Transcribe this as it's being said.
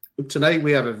Tonight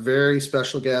we have a very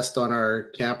special guest on our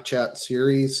Camp Chat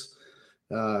series.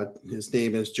 His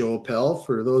name is Joe Eppele.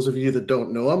 For those of you that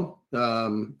don't know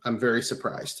him, I'm very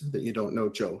surprised that you don't know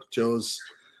Joe. Joe's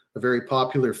a very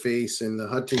popular face in the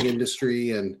hunting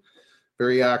industry and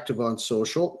very active on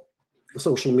social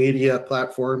media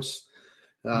platforms.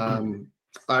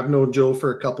 I've known Joe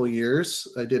for a couple of years.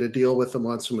 I did a deal with him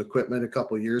on some equipment a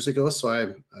couple of years ago, so I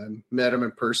met him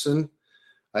in person.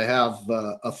 I have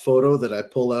a photo that I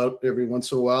pull out every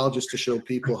once in a while just to show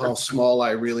people how small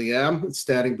I really am,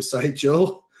 standing beside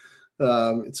Joe.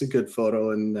 It's a good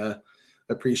photo, and I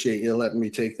appreciate you letting me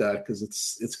take that because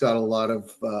it's got a lot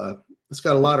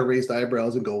of raised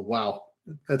eyebrows and go, wow,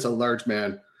 that's a large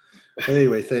man.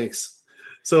 Anyway, thanks.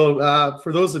 So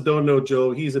for those that don't know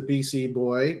Joe, he's a BC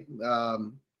boy,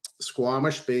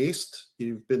 Squamish based.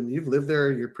 You've lived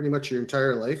there pretty much your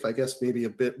entire life. I guess maybe a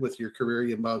bit with your career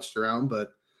you bounced around,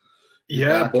 but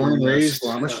yeah, born and raised.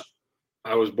 Squamish.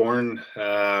 I was born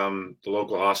the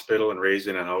local hospital and raised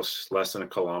in a house less than a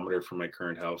kilometer from my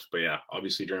current house. But yeah,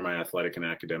 obviously during my athletic and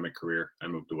academic career, I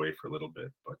moved away for a little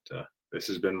bit. But this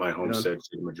has been my homestead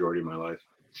for the majority of my life.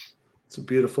 It's a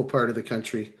beautiful part of the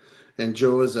country. And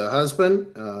Joe is a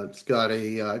husband. He's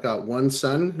got one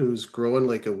son who's growing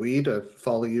like a weed. I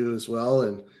follow you as well,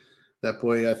 and that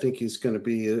boy, I think he's going to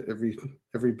be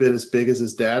every bit as big as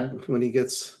his dad when he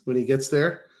gets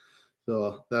there.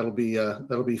 So that'll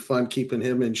be fun keeping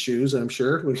him in shoes, I'm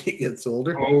sure, when he gets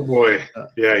older. Oh boy,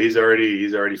 yeah, he's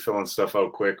already filling stuff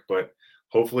out quick, but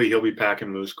hopefully he'll be packing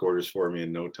moose quarters for me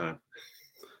in no time.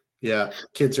 Yeah,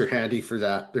 kids are handy for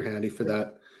that. They're handy for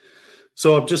that.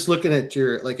 So I'm just looking at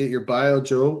your bio,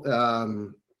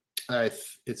 Joe.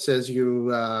 It says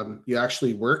you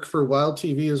actually work for Wild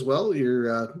TV as well. You're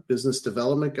a business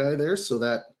development guy there. So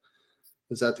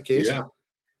is that the case?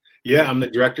 Yeah, I'm the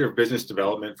director of business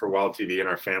development for Wild TV and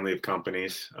our family of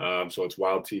companies. So it's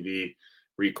Wild TV,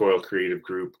 Recoil Creative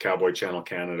Group, Cowboy Channel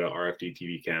Canada, RFD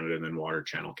TV Canada, and then Water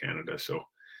Channel Canada. So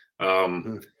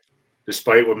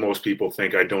despite what most people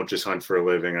think, I don't just hunt for a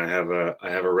living. I have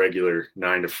a regular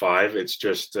 9 to 5. It's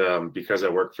just because I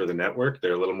work for the network,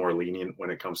 they're a little more lenient when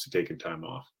it comes to taking time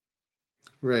off.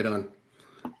 Right on.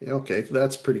 Okay,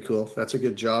 that's pretty cool. That's a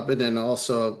good job. And then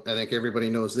also, I think everybody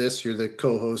knows this, you're the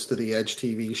co-host of the Edge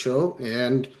TV show,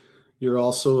 and you're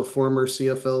also a former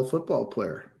CFL football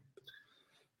player.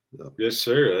 So. Yes,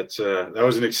 sir. That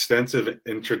was an extensive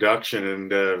introduction,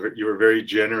 and you were very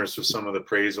generous with some of the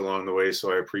praise along the way,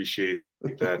 so I appreciate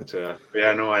that.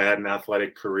 I had an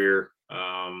athletic career.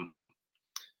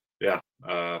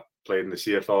 Played in the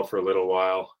CFL for a little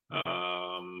while.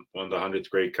 Won the 100th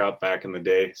Grey Cup back in the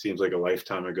day. Seems like a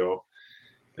lifetime ago.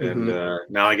 And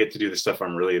now I get to do the stuff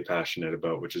I'm really passionate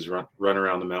about, which is run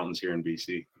around the mountains here in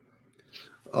BC.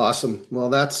 Awesome. Well,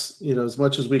 that's, as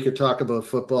much as we could talk about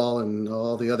football and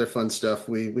all the other fun stuff,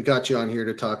 we got you on here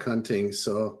to talk hunting.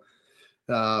 So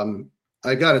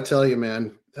I got to tell you,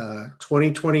 man,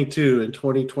 2022 and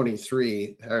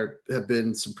 2023 have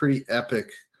been some pretty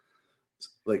epic,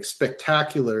 like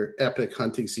spectacular, epic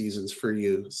hunting seasons for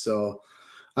you. So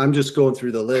I'm just going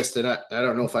through the list, and I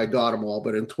don't know if I got them all,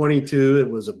 but in 22, it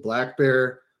was a black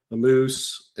bear, a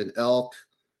moose, an elk,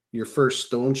 your first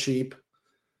stone sheep.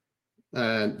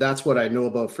 And that's what I know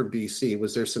about from BC.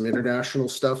 Was there some international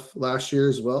stuff last year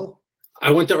as well?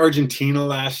 I went to Argentina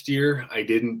last year. I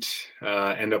didn't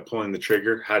end up pulling the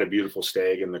trigger. Had a beautiful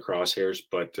stag in the crosshairs,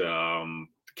 but the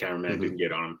cameraman didn't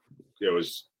get on him. There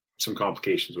was some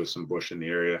complications with some bush in the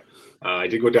area. I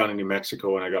did go down to New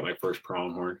Mexico and I got my first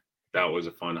pronghorn. That was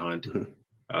a fun hunt.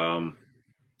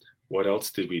 What else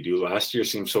did we do last year?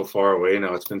 Seems so far away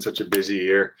now. It's been such a busy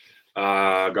year.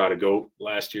 Got a goat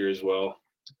last year as well.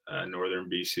 Northern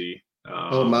BC.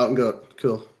 Mountain goat.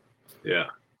 Cool. Yeah. I'm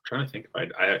trying to think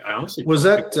if I honestly was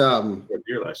that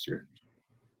year last year.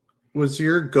 Was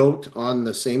your goat on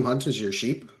the same hunt as your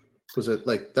sheep? Was it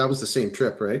like that was the same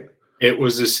trip, right? It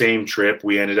was the same trip.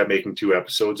 We ended up making 2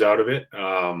 episodes out of it.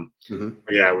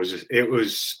 Yeah, it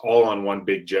was all on one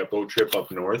big jet boat trip up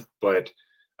north, but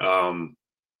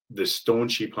the stone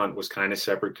sheep hunt was kind of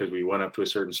separate because we went up to a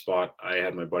certain spot. I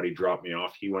had my buddy drop me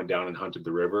off. He went down and hunted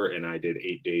the river, and I did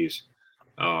 8 days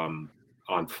on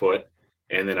foot.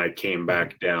 And then I came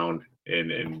back down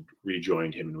and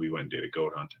rejoined him, and we went and did a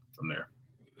goat hunt from there.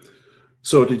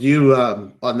 So did you,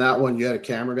 on that one, you had a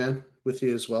cameraman with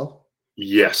you as well?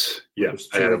 Yes. Yeah.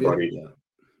 I had a buddy,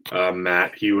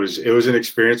 Matt. It was an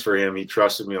experience for him. He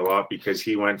trusted me a lot because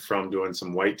he went from doing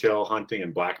some whitetail hunting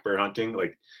and black bear hunting,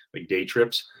 like day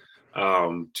trips,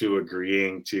 to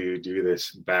agreeing to do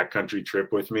this backcountry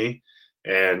trip with me.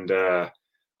 And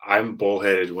I'm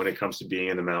bullheaded when it comes to being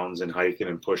in the mountains and hiking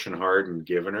and pushing hard and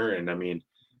giving her. And I mean,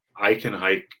 I can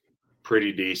hike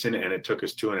pretty decent, and it took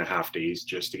us 2.5 days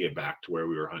just to get back to where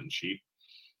we were hunting sheep.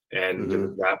 And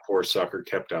that poor sucker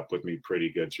kept up with me pretty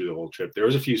good through the whole trip. There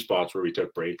was a few spots where we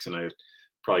took breaks, and I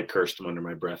probably cursed him under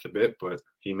my breath a bit, but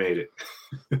he made it.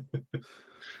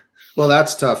 Well,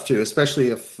 that's tough too, especially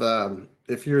if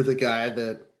you're the guy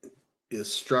that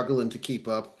is struggling to keep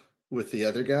up with the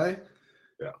other guy.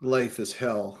 Yeah. Life is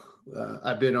hell.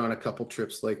 I've been on a couple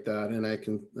trips like that, and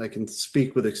I can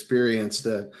speak with experience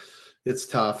that it's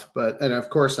tough. And of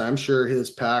course, I'm sure his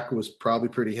pack was probably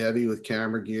pretty heavy with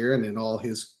camera gear and then all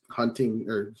his hunting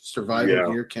or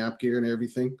survival gear, camp gear, and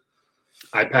everything.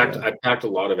 I packed a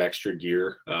lot of extra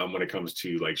gear when it comes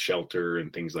to like shelter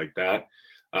and things like that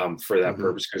for that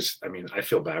purpose. Because I mean, I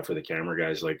feel bad for the camera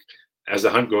guys. Like as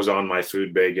the hunt goes on, my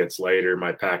food bag gets lighter,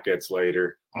 my pack gets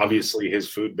lighter. Obviously, his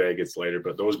food bag gets lighter,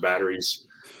 but those batteries,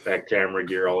 that camera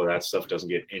gear, all of that stuff doesn't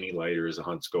get any lighter as the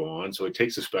hunts go on. So it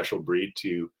takes a special breed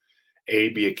to A,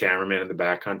 be a cameraman in the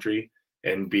backcountry,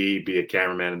 and B, be a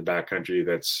cameraman in the backcountry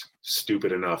that's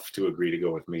stupid enough to agree to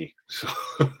go with me. So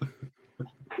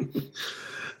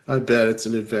I bet it's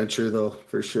an adventure though,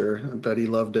 for sure. I bet he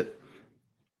loved it.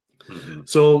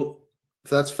 So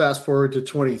let's fast forward to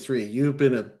 23. You've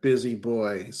been a busy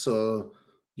boy. So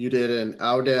you did an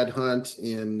Aoudad hunt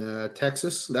in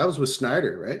Texas. That was with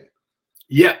Snyder, right?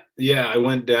 Yeah. I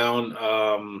went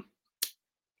down.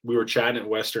 We were chatting at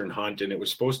Western Hunt, and it was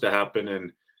supposed to happen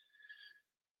in,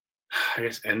 I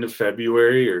guess, end of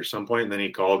February or some point. And then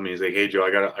he called me. He's like, "Hey Joe, I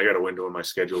got a window in my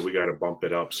schedule. We got to bump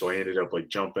it up." So I ended up like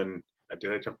jumping. I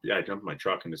jumped in my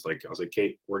truck, and I was like,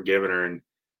 "Kate, we're giving her,"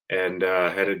 and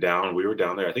headed down. We were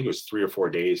down there. I think it was 3 or 4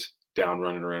 days down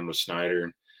running around with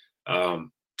Snyder.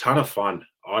 Ton of fun.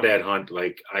 Aoudad hunt.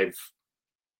 Like I've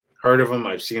heard of them.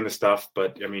 I've seen the stuff,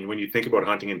 but I mean, when you think about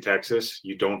hunting in Texas,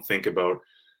 you don't think about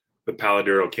the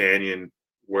Paladero Canyon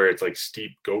where it's like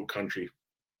steep goat country,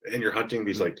 and you're hunting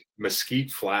these like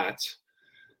mesquite flats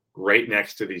right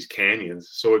next to these canyons.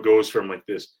 So it goes from like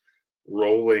this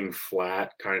rolling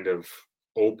flat kind of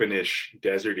openish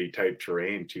deserty type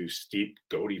terrain to steep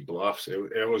goaty bluffs.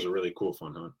 It was a really cool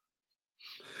fun hunt.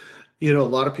 You know, a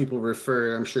lot of people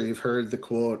I'm sure you've heard the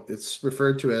quote, it's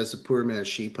referred to as the poor man's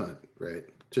sheep hunt, right?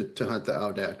 To hunt the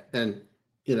Aoudad. And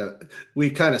you know, we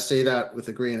kind of say that with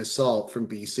a grain of salt from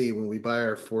BC when we buy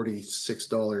our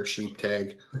 $46 sheep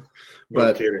tag.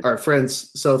 But our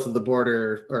friends south of the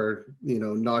border are, you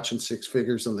know, notching 6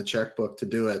 figures on the checkbook to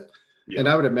do it. Yeah. And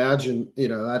I would imagine, you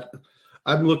know,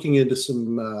 I'm looking into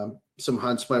some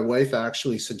hunts. My wife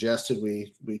actually suggested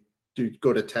we do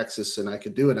go to Texas, and I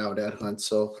could do an Aoudad hunt.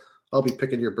 So I'll be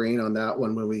picking your brain on that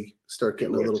one when we start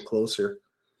getting a little closer.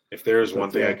 If there's one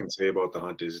thing I can say about the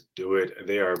hunt is do it.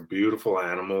 They are beautiful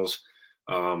animals.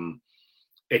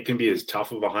 It can be as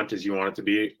tough of a hunt as you want it to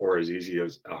be, or as easy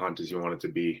as a hunt as you want it to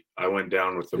be. I went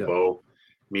down with the bow,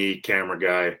 me, camera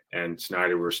guy, and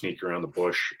Snyder were sneaking around the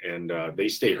bush, and they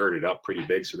stay herded up pretty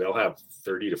big. So they'll have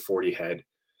 30 to 40 head,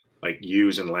 like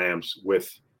ewes and lambs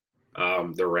with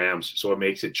the rams. So it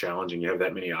makes it challenging. You have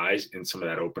that many eyes in some of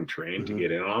that open terrain to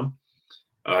get in on.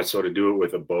 So to do it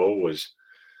with a bow was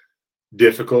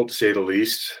difficult to say the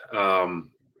least,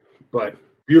 but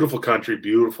beautiful country,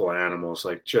 beautiful animals,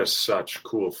 like just such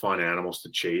cool, fun animals to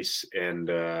chase, and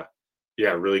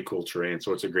really cool terrain.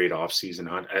 So it's a great off-season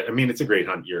hunt. I mean, it's a great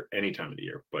hunt any time of the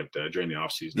year, but during the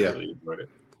off-season, I really enjoyed it.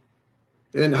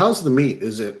 And how's the meat?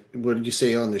 Is it, what did you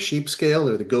say, on the sheep scale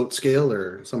or the goat scale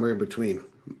or somewhere in between?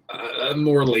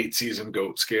 More late season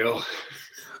goat scale.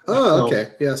 Oh,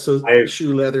 okay. Yeah, so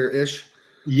shoe leather-ish.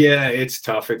 Yeah, it's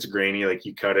tough. It's grainy. Like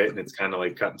you cut it, and it's kind of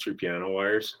like cutting through piano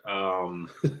wires.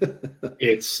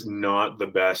 It's not the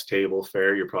best table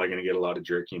fare. You're probably going to get a lot of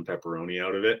jerky and pepperoni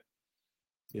out of it.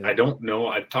 Yeah. I don't know.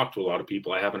 I've talked to a lot of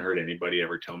people. I haven't heard anybody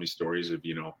ever tell me stories of,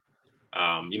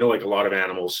 like a lot of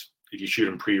animals, if you shoot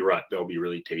them pre-rut, they'll be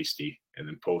really tasty, and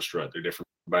then post-rut, they're different.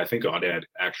 But I think Aoudad,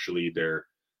 actually, they're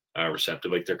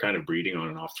receptive. Like they're kind of breeding on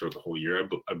and off throughout the whole year,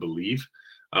 I believe.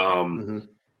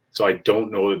 So I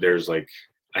don't know that there's like,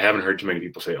 I haven't heard too many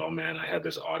people say, "Oh man, I had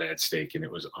this Aoudad steak and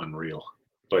it was unreal."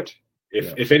 But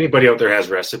if anybody out there has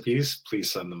recipes,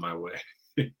 please send them my way.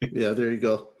 Yeah, there you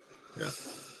go. Yeah,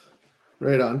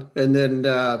 right on. And then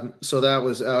so that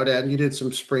was Aoudad. You did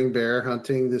some spring bear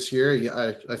hunting this year.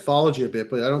 I followed you a bit,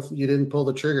 but you didn't pull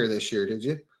the trigger this year, did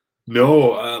you?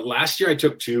 No, last year I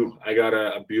took 2. I got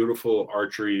a beautiful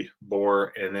archery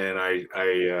boar, and then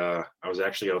I was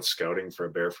actually out scouting for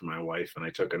a bear for my wife, and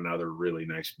I took another really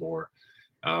nice boar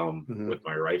with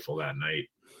my rifle that night.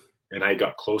 And I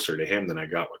got closer to him than I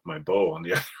got with my bow on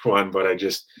the other one, but I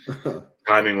just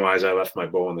timing wise, I left my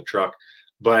bow in the truck.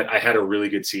 But I had a really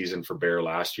good season for bear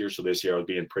last year, so this year I was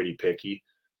being pretty picky.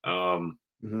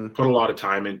 Put a lot of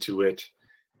time into it.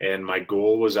 And my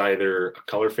goal was either a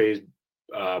color phase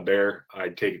bear,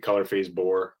 I'd take a color phase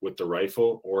boar with the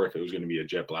rifle, or if it was going to be a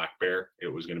jet black bear, it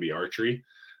was going to be archery.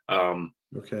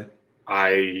 Okay.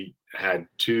 I had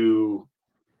 2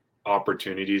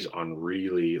 opportunities on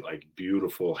really like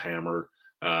beautiful hammer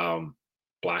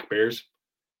black bears,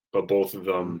 but both of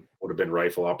them would have been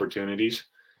rifle opportunities.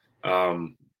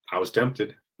 I was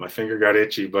tempted. My finger got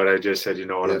itchy, but I just said, you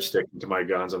know what, I'm sticking to my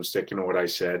guns. I'm sticking to what I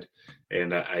said.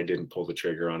 And I didn't pull the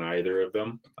trigger on either of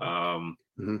them.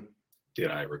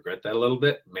 Did I regret that a little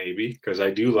bit? Maybe, because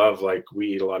I do love, like, we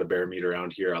eat a lot of bear meat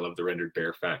around here. I love the rendered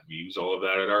bear fat. We use all of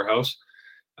that at our house.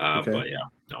 But yeah,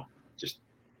 no, just.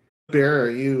 Bear,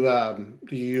 are you,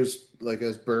 do you use like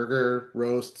as burger,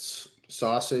 roasts,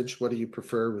 sausage? What do you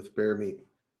prefer with bear meat?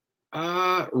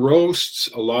 Roasts,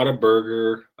 a lot of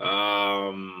burger.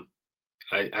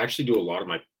 I actually do a lot of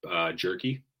my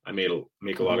jerky. I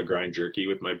make a lot of grind jerky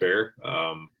with my bear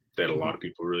that a lot of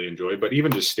people really enjoy. But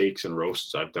even just steaks and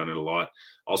roasts, I've done it a lot.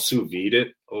 I'll sous vide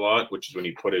it a lot, which is when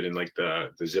you put it in like the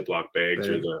Ziploc bags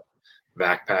or the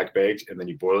vac pack bags, and then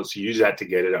you boil it. So you use that to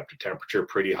get it up to temperature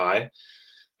pretty high.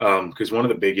 Because one of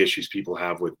the big issues people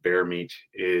have with bear meat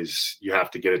is you have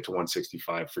to get it to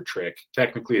 165 for trick.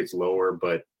 Technically, it's lower,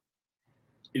 but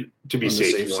to be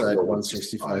safe, you want to go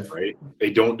 165, right? They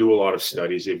don't do a lot of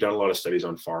studies. They've done a lot of studies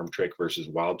on farm trick versus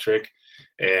wild trick,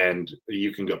 and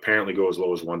you can apparently go as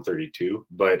low as 132,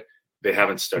 but they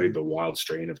haven't studied the wild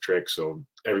strain of trick. So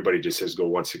everybody just says go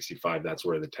 165. That's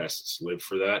where the tests live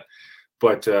for that.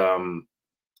 But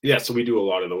yeah, so we do a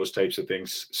lot of those types of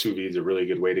things. Sous vide is a really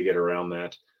good way to get around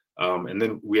that. And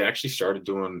then we actually started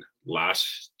doing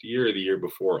last year or the year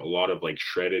before a lot of like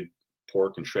shredded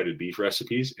pork and shredded beef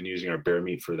recipes and using our bear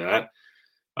meat for that.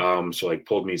 So like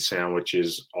pulled meat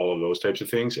sandwiches, all of those types of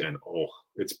things. And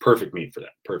it's perfect meat for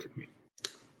that. Perfect meat.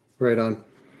 Right on.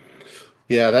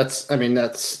 Yeah,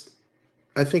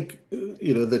 I think,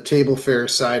 the table fare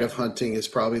side of hunting is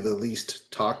probably the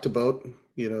least talked about,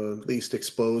 least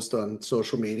exposed on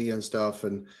social media and stuff.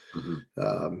 And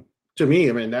to me,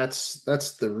 I mean, that's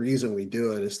the reason we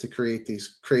do it, is to create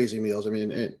these crazy meals. I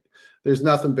mean, there's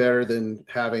nothing better than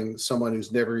having someone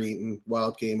who's never eaten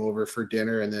wild game over for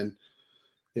dinner and then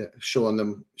showing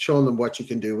them what you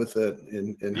can do with it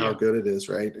and how good it is,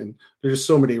 right? And there's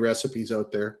so many recipes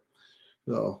out there.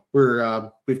 So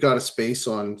we've got a space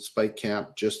on Spike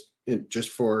Camp just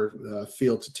for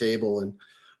field to table, and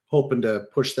hoping to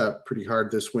push that pretty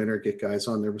hard this winter, get guys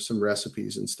on there with some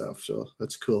recipes and stuff. So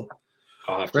that's cool.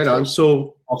 Right on.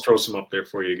 So I'll throw some up there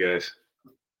for you guys.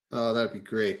 Oh, that'd be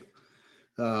great.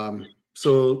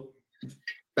 So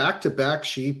back-to-back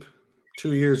sheep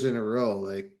 2 years in a row,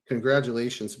 like,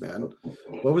 congratulations, man.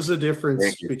 What was the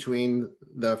difference between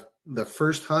the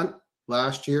first hunt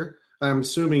last year? I'm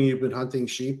assuming you've been hunting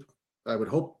sheep. I would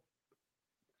hope,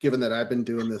 given that I've been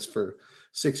doing this for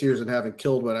 6 years and haven't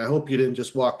killed one, I hope you didn't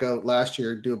just walk out last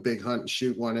year, do a big hunt and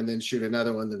shoot one and then shoot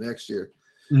another one the next year.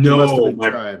 No,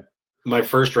 my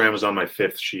first ram was on my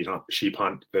 5th sheep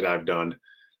hunt that I've done.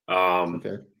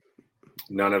 Okay.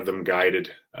 None of them guided.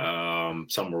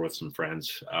 Some were with some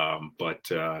friends. I've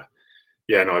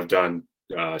done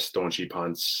stone sheep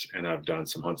hunts, and I've done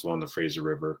some hunts along the Fraser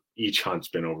River. Each hunt's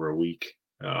been over a week.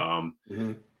 There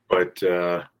was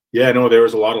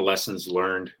a lot of lessons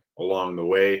learned along the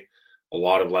way. A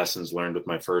lot of lessons learned with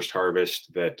my first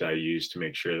harvest that I used to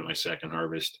make sure that my second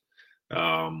harvest.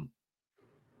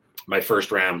 My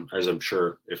first ram, as I'm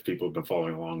sure if people have been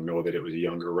following along, know that it was a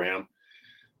younger ram.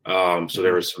 So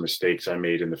there were some mistakes I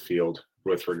made in the field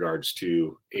with regards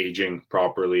to aging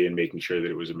properly and making sure that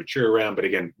it was a mature ram. But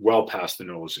again, well past the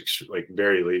nose, like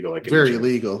very legal. Like very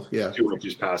legal, yeah. 2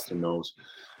 inches past the nose.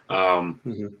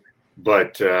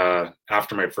 But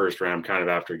after my first ram, kind of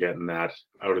after getting that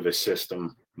out of the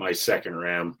system, my second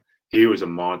ram, he was a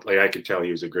month. Like, I could tell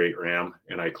he was a great ram,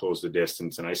 and I closed the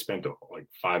distance, and I spent like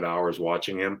 5 hours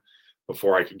watching him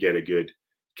before I could get a good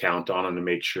count on him to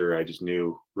make sure. I just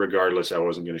knew, regardless, I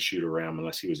wasn't going to shoot a ram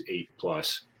unless he was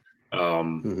 8+.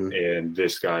 And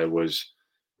this guy was,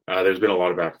 there's been a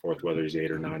lot of back and forth whether he's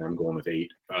 8 or 9. I'm going with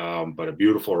 8. But a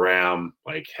beautiful ram,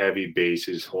 like heavy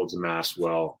bases, holds the mass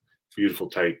well, beautiful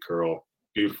tight curl,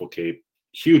 beautiful cape,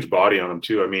 huge body on him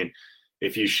too. I mean,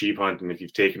 if you sheep hunt and if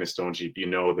you've taken a stone sheep, you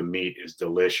know the meat is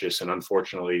delicious. And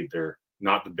unfortunately, they're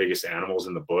not the biggest animals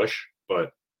in the bush,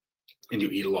 and you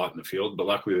eat a lot in the field. But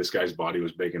luckily, this guy's body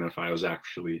was big enough. I was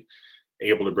actually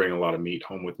able to bring a lot of meat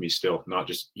home with me still, not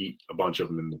just eat a bunch of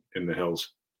them in the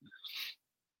hills.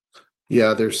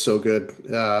 Yeah, they're so good.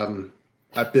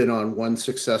 I've been on one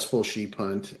successful sheep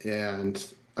hunt, and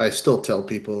I still tell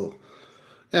people,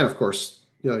 and of course,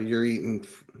 you're eating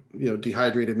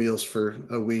dehydrated meals for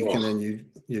a week, and then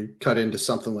you cut into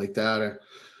something like that.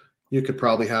 You could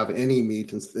probably have any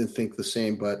meat and think the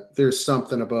same, but there's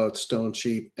something about stone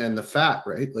sheep and the fat,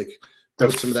 right? Like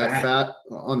put some of that fat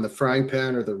on the frying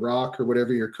pan or the rock or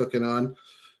whatever you're cooking on.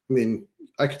 I mean,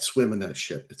 I could swim in that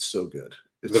shit. It's so good.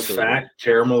 The fat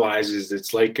caramelizes.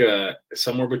 It's like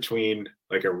somewhere between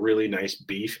like a really nice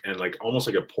beef and like almost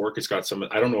like a pork. It's got some,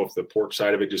 I don't know if the pork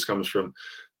side of it just comes from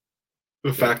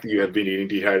the fact that you have been eating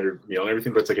dehydrated meal and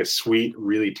everything, but it's like a sweet,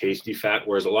 really tasty fat.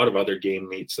 Whereas a lot of other game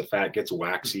meats, the fat gets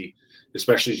waxy,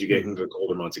 especially as you get into the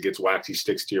colder months. It gets waxy,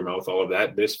 sticks to your mouth, all of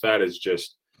that. This fat is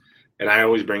just, and I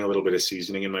always bring a little bit of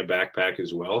seasoning in my backpack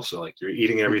as well. So like you're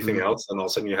eating everything else, and all of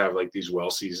a sudden you have like these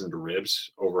well-seasoned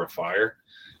ribs over a fire.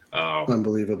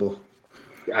 Unbelievable.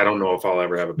 I don't know if I'll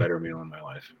ever have a better meal in my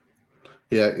life.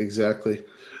 Yeah, exactly.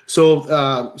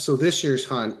 So, so this year's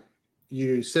hunt,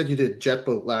 you said you did jet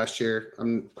boat last year.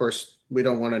 Of course, we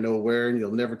don't want to know where, and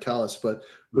you'll never tell us. But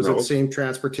was it the same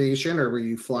transportation, or were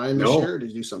you flying this year, or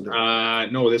did you do something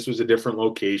different? No, this was a different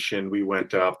location. We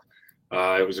went up.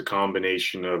 It was a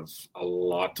combination of a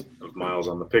lot of miles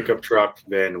on the pickup truck.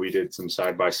 Then we did some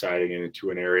side-by-siding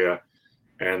into an area,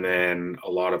 and then a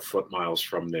lot of foot miles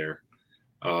from there.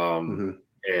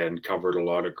 And covered a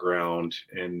lot of ground.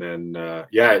 And then,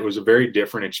 it was a very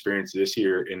different experience this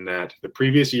year in that the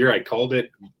previous year I called it,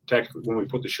 when we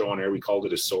put the show on air, we called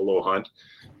it a solo hunt.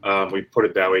 We put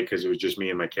it that way because it was just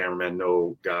me and my cameraman,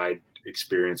 no guide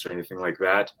experience or anything like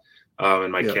that.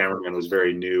 And my cameraman was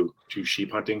very new to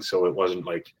sheep hunting. So it wasn't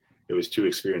like it was two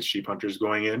experienced sheep hunters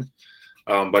going in,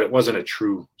 but it wasn't a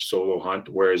true solo hunt.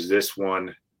 Whereas this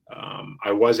one,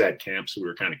 I was at camp, so we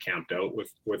were kind of camped out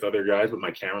with other guys, but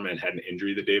my cameraman had an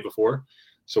injury the day before.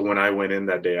 So when I went in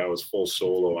that day, I was full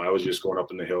solo. I was just going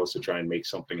up in the hills to try and make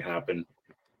something happen,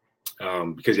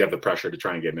 because you have the pressure to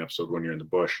try and get an episode when you're in the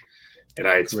bush. And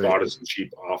I had spotted some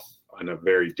sheep off in a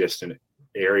very distant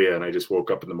area, and I just woke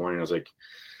up in the morning. I was like,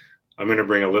 I'm going to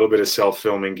bring a little bit of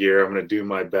self-filming gear. I'm going to do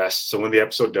my best. So when the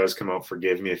episode does come out,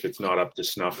 forgive me if it's not up to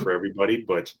snuff for everybody,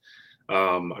 but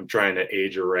I'm trying to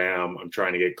age a ram. I'm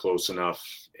trying to get close enough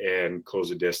and close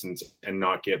the distance and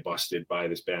not get busted by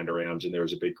this band of rams. And there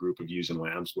was a big group of ewes and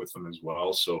lambs with them as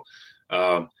well. So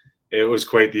it was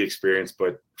quite the experience.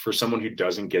 But for someone who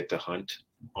doesn't get to hunt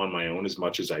on my own as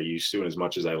much as I used to and as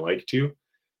much as I like to,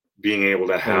 being able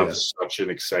to have such an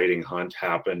exciting hunt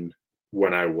happen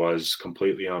when I was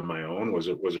completely on my own was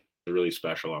a really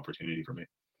special opportunity for me.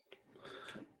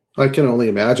 I can only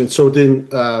imagine. So then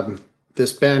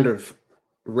this band of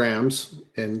rams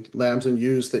and lambs and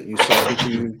ewes that you saw,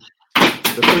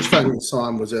 the first time you saw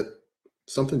them, was it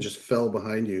something just fell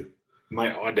behind you? My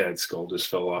Aoudad skull just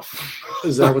fell off.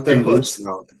 Is that what that was?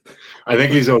 No. I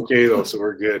think he's okay though, so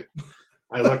we're good.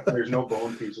 I look, there's no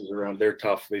bone pieces around. They're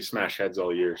tough. They smash heads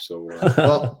all year. So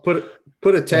well,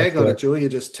 put a tag on it, Joe. You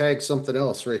just tag something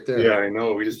else right there. Yeah, I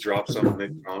know. We just dropped something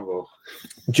in combo.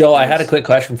 Joe, I had a quick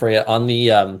question for you on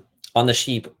the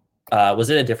sheep. Was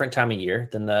it a different time of year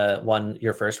than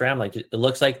your first ram? Like it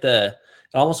almost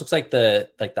looks like the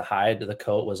hide, the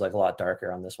coat was like a lot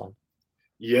darker on this one.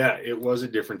 Yeah, it was a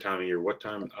different time of year. What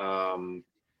time?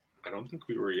 I don't think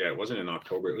it wasn't in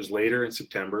October. It was later in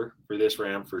September for this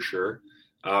ram for sure.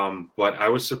 But I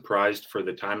was surprised for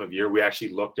the time of year. We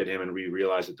actually looked at him and we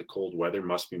realized that the cold weather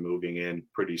must be moving in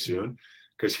pretty soon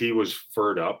because he was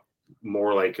furred up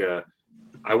more like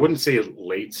I wouldn't say a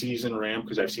late season ram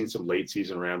because I've seen some late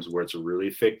season rams where it's a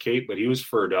really thick cape, but he was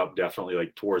furred up definitely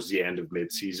like towards the end of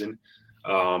mid season.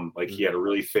 Like he had a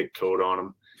really thick coat on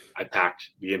him. I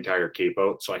packed the entire cape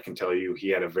out, so I can tell you he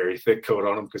had a very thick coat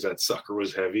on him because that sucker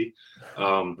was heavy.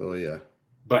 Oh yeah.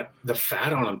 But the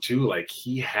fat on him too, like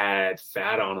he had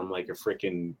fat on him like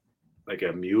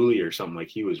a muley or something. Like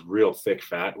he was real thick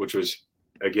fat, which was,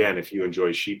 again, if you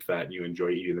enjoy sheep fat and you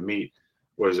enjoy eating the meat,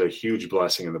 was a huge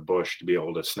blessing in the bush to be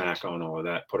able to snack on all of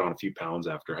that, put on a few pounds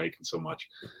after hiking so much.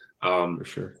 For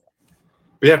sure.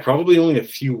 But yeah, probably only a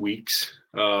few weeks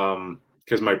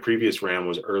because my previous ram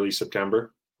was early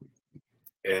September.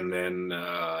 And then,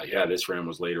 this ram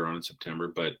was later on in September,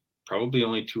 but probably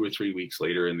only 2 or 3 weeks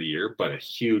later in the year, but a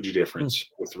huge difference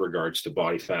with regards to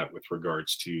body fat, with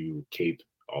regards to cape,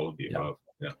 all of the above.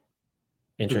 Yeah.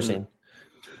 Interesting.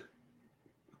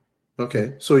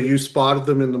 Okay. So you spotted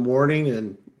them in the morning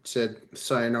and said,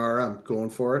 sayonara, I'm going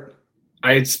for it.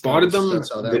 I had spotted them.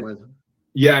 That's how that went.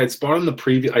 Yeah, I spotted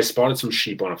them I spotted some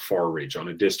sheep on a far ridge, on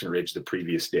a distant ridge the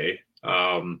previous day.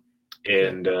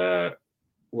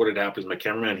 What had happened is my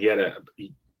cameraman,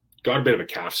 he got a bit of a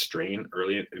calf strain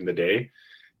early in the day,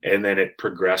 and then it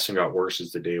progressed and got worse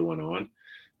as the day went on.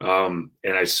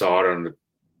 And I saw it on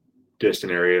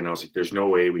distant area, and I was like, there's no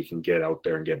way we can get out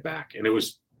there and get back. And it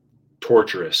was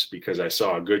torturous because I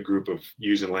saw a good group of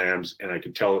ewes and lambs, and I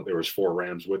could tell that there was 4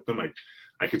 rams with them.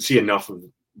 I could see enough of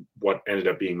what ended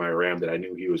up being my ram that I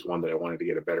knew he was one that I wanted to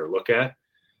get a better look at,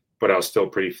 but I was still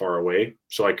pretty far away.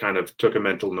 So I kind of took a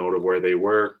mental note of where they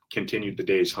were, continued the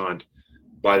day's hunt.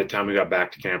 By the time we got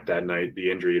back to camp that night,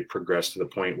 the injury had progressed to the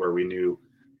point where we knew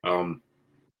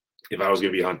if I was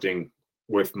going to be hunting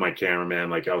with my cameraman,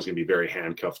 like I was going to be very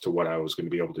handcuffed to what I was going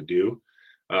to be able to do.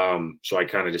 So I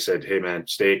kind of just said, hey man,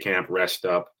 stay at camp, rest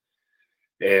up.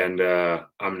 And I'm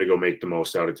going to go make the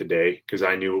most out of today. Cause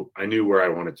I knew where I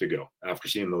wanted to go after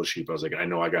seeing those sheep. I was like, I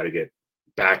know I got to get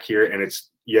back here. And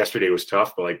yesterday was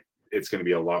tough, but like, it's going to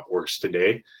be a lot worse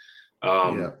today.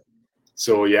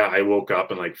 So yeah, I woke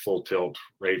up in like full tilt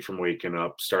right from waking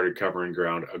up, started covering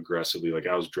ground aggressively. Like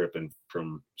I was dripping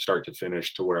from start to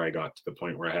finish to where I got to the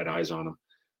point where I had eyes on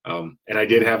them. And I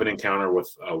did have an encounter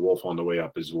with a wolf on the way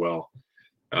up as well.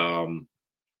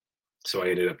 So I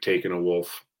ended up taking a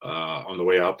wolf on the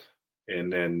way up,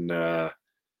 and then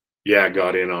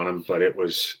got in on him. But it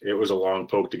was a long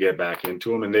poke to get back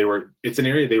into them, and it's an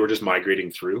area they were just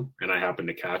migrating through, and I happened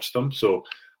to catch them. So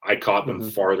I caught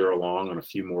them farther along on a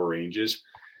few more ranges.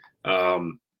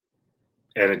 And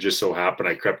it just so happened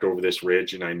I crept over this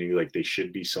ridge, and I knew like they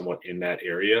should be somewhat in that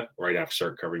area, or I'd have to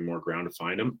start covering more ground to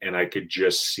find them. And I could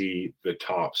just see the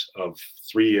tops of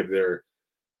 3 of their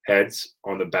heads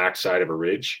on the backside of a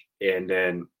ridge. And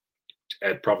then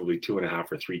at probably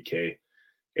 2.5 or 3K.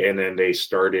 And then they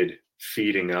started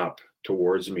feeding up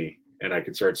towards me, and I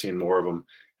could start seeing more of them.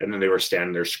 And then they were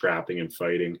standing there scrapping and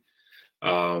fighting.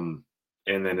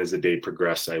 And then as the day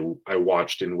progressed, I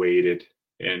watched and waited,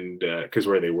 and because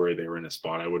where they were in a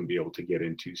spot I wouldn't be able to get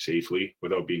into safely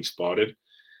without being spotted.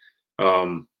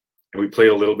 And we played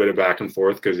a little bit of back and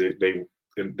forth because they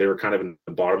were kind of in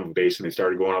the bottom of the basin. They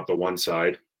started going up the one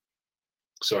side.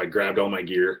 So I grabbed all my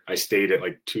gear. I stayed at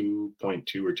like 2.2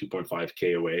 or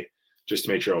 2.5K away just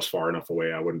to make sure I was far enough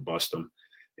away I wouldn't bust them,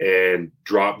 and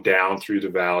dropped down through the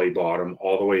valley bottom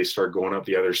all the way, start going up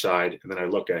the other side. And then I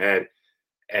look ahead,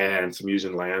 and some ewes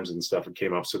and lambs and stuff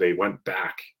came up. So they went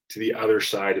back to the other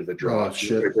side of the drop.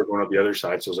 They were going up the other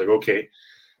side. So I was like, okay,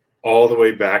 all the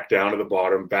way back down to the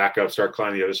bottom, back up, start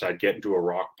climbing the other side, get into a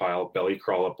rock pile, belly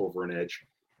crawl up over an edge.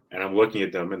 And I'm looking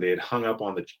at them, and they had hung up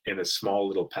in a small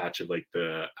little patch of like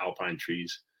the alpine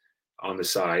trees on the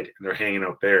side, and they're hanging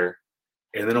out there.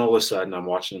 And then all of a sudden I'm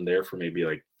watching them there for maybe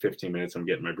like 15 minutes. I'm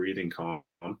getting my breathing calm.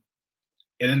 And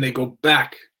then they go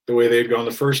back the way they had gone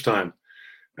the first time.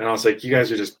 And I was like, you guys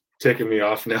are just ticking me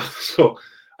off now. So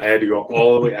I had to go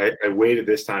all the way. I waited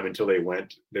this time until they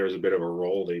went. There was a bit of a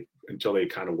roll until they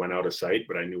kind of went out of sight,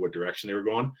 but I knew what direction they were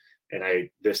going. And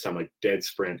this time, like dead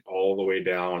sprint all the way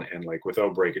down, and like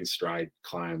without breaking stride,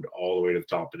 climbed all the way to the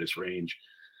top of this range.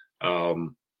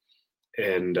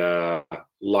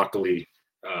 Luckily,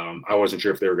 I wasn't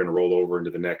sure if they were going to roll over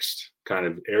into the next kind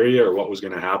of area or what was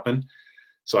going to happen.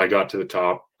 So I got to the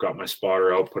top, got my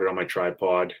spotter out, put it on my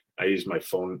tripod. I used my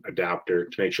phone adapter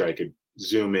to make sure I could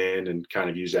zoom in and kind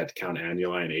of use that to count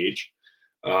annuli and age.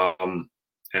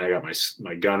 And I got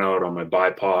my gun out on my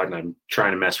bipod, and I'm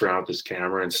trying to mess around with this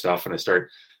camera and stuff. And I start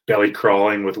belly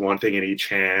crawling with one thing in each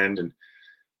hand, and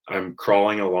I'm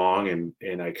crawling along,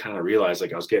 and I kind of realized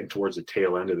like I was getting towards the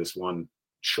tail end of this one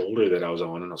shoulder that I was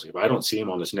on. And I was like, if I don't see them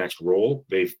on this next roll,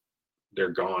 they're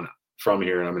gone from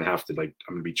here, and I'm going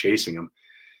to be chasing them.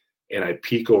 And I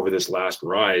peek over this last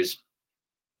rise,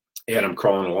 and I'm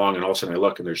crawling along, and all of a sudden I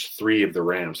look, and there's 3 of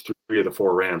the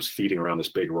 4 rams feeding around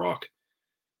this big rock.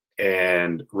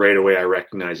 And right away I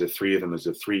recognized the 3 of them as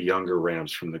the 3 younger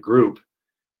rams from the group.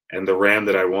 And the ram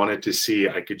that I wanted to see,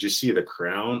 I could just see the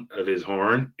crown of his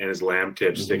horn and his lamb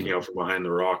tip sticking out from behind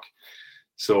the rock.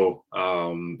 So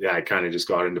I kind of just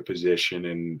got into position,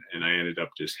 and I ended up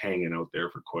just hanging out there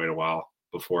for quite a while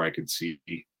before I could see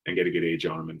and get a good age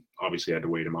on him. And obviously I had to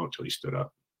wait him out till he stood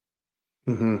up.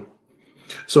 Mm-hmm.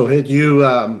 So had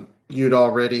you'd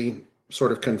already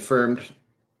sort of confirmed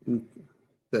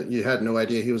that you had no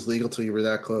idea he was legal till you were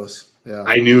that close? Yeah.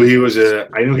 I knew he was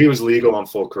legal on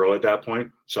full curl at that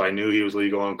point. So I knew he was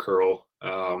legal on curl.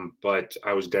 But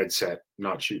I was dead set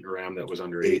not shooting a ram that was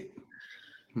under 8.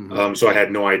 Mm-hmm. So I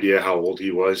had no idea how old he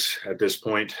was at this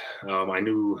point. I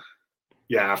knew,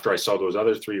 after I saw those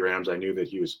other 3 rams, I knew that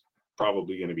he was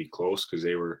probably going to be close because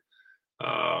they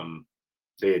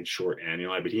had short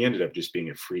annuli, but he ended up just being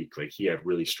a freak. Like he had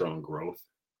really strong growth.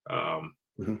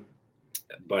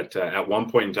 But at one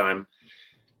point in time,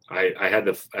 I had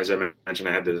as I mentioned,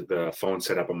 I had the phone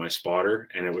set up on my spotter,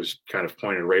 and it was kind of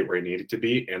pointed right where it needed to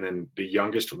be. And then the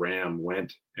youngest ram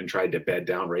went and tried to bed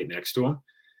down right next to him.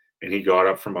 and he got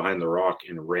up from behind the rock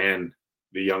and ran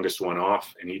the youngest one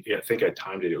off. And I think I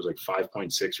timed it. It was like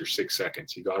 5.6 or 6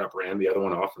 seconds. He got up, ran the other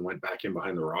one off, and went back in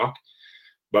behind the rock.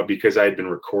 But because I had been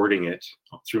recording it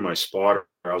through my spotter,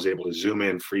 I was able to zoom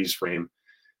in, freeze frame,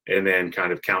 and then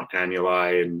kind of count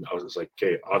annuli. And I was like,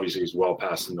 okay, obviously he's well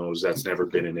past the nose. That's never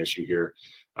been an issue here.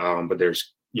 But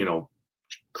there's,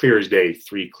 clear as day,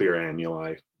 3 clear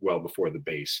annuli well before the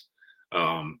base.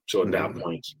 So at that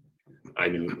point, I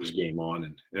knew it was game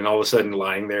on. And all of a sudden,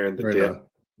 lying there in the dip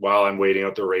while I'm waiting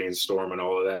out the rainstorm and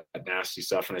all of that nasty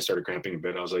stuff, and I started cramping a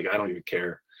bit, I was like, I don't even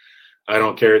care. I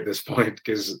don't care at this point,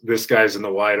 because this guy's in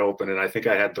the wide open. And I think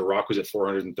the rock was at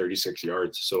 436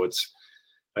 yards. So it's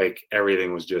like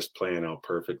everything was just playing out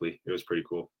perfectly. It was pretty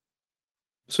cool.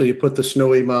 So you put the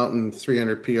Snowy Mountain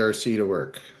 300 PRC to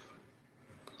work.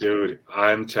 Dude,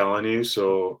 I'm telling you.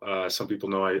 So some people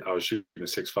know I was shooting a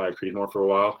 6.5 Creedmoor for a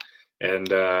while,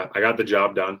 and I got the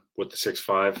job done with the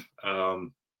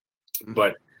 6.5.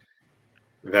 But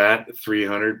that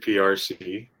 300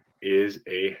 PRC is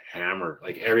a hammer.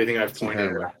 Like everything I've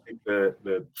pointed at, I think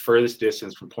the furthest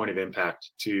distance from point of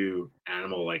impact to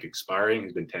animal like expiring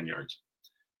has been 10 yards.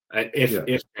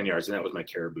 If 10 yards, and that was my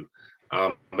caribou.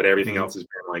 But everything else has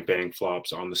been like bang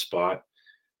flops on the spot.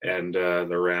 And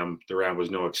the ram was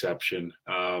no exception.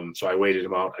 So I waited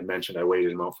him out. I mentioned I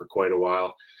waited him out for quite a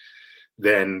while.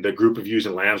 Then the group of ewes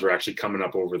and lambs were actually coming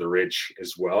up over the ridge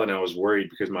as well. And I was worried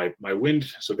because my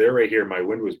wind, so they're right here, my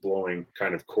wind was blowing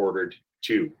kind of quartered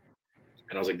too.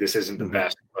 And I was like, this isn't the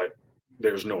best, but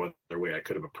there's no other way I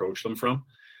could have approached them from.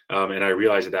 And I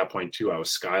realized at that point too, I was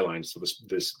skylined. So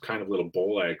this kind of little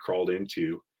bowl I had crawled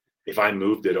into, if I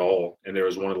moved at all, and there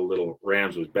was one of the little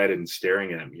rams was bedded and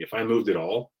staring at me, if I moved at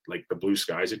all, like the blue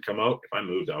skies had come out, if I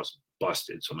moved, I was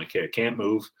busted. So I'm like, okay, I can't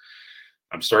move.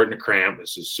 I'm starting to cramp.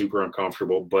 This is super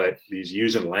uncomfortable. But these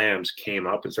ewes and lambs came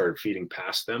up and started feeding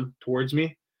past them towards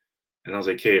me. And I was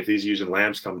like, okay, if these ewes and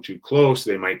lambs come too close,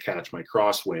 they might catch my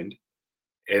crosswind.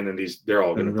 And then they're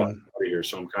all going to bust out of here.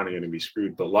 So I'm kind of going to be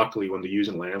screwed. But luckily, when the ewes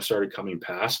and lambs started coming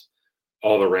past,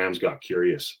 all the rams got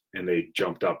curious and they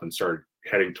jumped up and started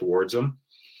heading towards them.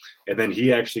 And then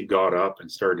he actually got up and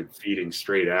started feeding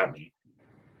straight at me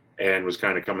and was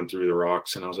kind of coming through the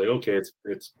rocks. And I was like, okay,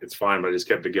 it's fine. But I just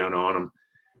kept the gun on him.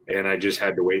 And I just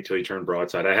had to wait till he turned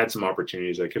broadside. I had some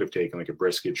opportunities. I could have taken like a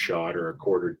brisket shot or a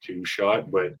 1/4-2 shot,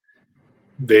 but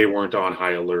they weren't on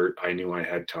high alert. I knew I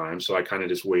had time. So I kind of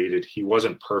just waited. He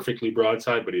wasn't perfectly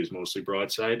broadside, but he was mostly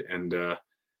broadside. And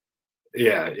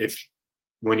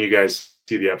when you guys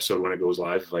see the episode when it goes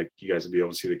live, like you guys will be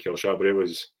able to see the kill shot, but there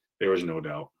was no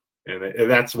doubt. And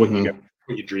that's what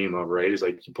you dream of, right? Is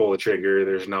like you pull the trigger.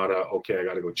 There's not okay, I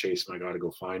got to go chase him. I got to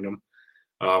go find him.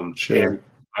 And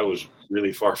I was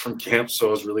really far from camp, so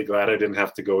I was really glad I didn't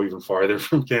have to go even farther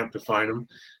from camp to find him,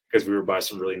 because we were by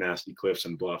some really nasty cliffs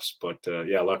and bluffs. But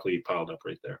luckily he piled up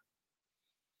right there.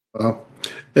 Well,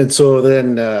 and so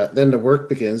then the work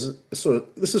begins. So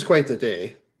this is quite the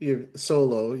day. You're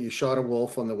solo. You shot a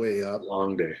wolf on the way up.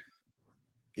 Long day.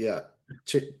 Yeah.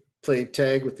 Played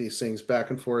tag with these things back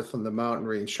and forth on the mountain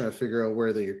range, trying to figure out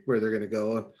where they're going to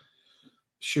go and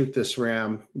shoot this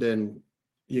ram. Then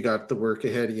you got the work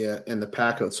ahead of you and the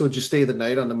pack out. So did you stay the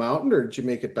night on the mountain, or did you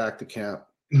make it back to camp?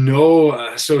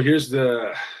 No. So here's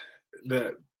the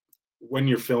when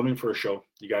you're filming for a show,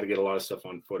 you got to get a lot of stuff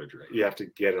on footage, right? You have to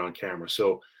get it on camera.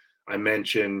 So I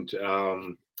mentioned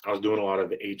I was doing a lot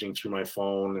of aging through my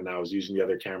phone, and I was using the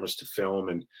other cameras to film,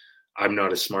 and I'm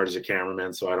not as smart as a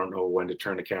cameraman, so I don't know when to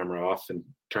turn the camera off and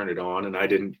turn it on. And I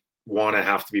didn't want to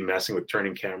have to be messing with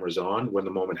turning cameras on when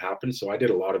the moment happened. So I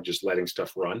did a lot of just letting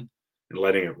stuff run and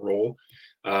letting it roll.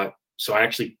 So I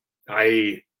think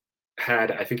I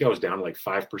was down to like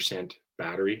 5%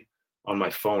 battery on my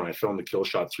phone. I filmed the kill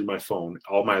shot through my phone.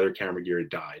 All my other camera gear had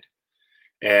died.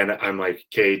 And I'm like,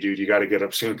 okay, dude, you got to get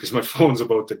up soon because my phone's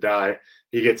about to die.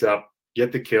 He gets up,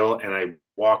 get the kill, and I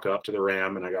walk up to the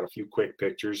ram, and I got a few quick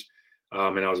pictures.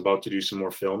 And I was about to do some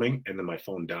more filming, and then my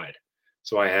phone died.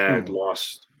 So I had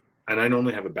lost, and I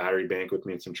normally have a battery bank with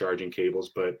me and some charging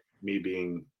cables, but me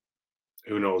being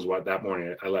who knows what, that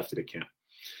morning I left it at camp.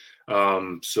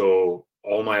 So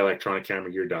all my electronic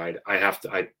camera gear died.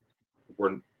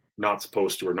 We're not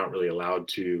supposed to, we're not really allowed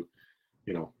to,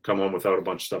 come home without a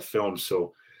bunch of stuff filmed.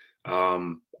 So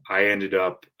I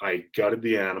gutted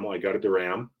the animal. I gutted the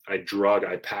ram. I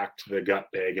packed the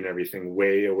gut bag and everything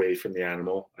way away from the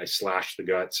animal. I slashed the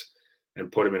guts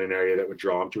and put him in an area that would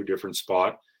draw him to a different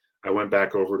spot. I went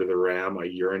back over to the ram. I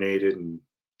urinated and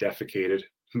defecated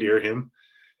near him.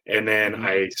 And then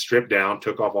I stripped down,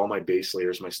 took off all my base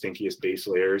layers, my stinkiest base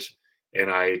layers,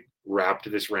 and I wrapped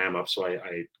this ram up. So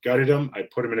I gutted him. I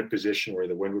put him in a position where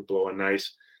the wind would blow in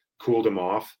nice, cooled him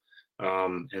off.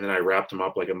 And then I wrapped him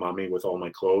up like a mummy with all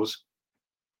my clothes.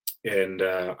 And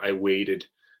I waited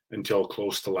until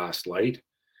close to last light.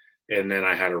 And then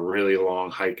I had a really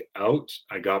long hike out.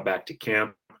 I got back to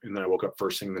camp, and then I woke up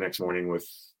first thing the next morning with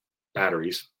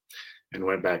batteries and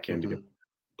went back in to get.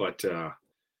 But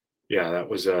yeah, that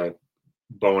was a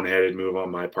boneheaded move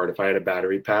on my part. If I had a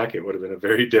battery pack, it would have been a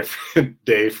very different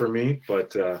day for me.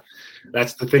 But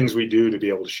that's the things we do to be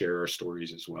able to share our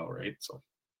stories as well, right? So,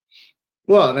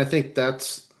 well, and I think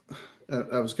that's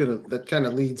that kind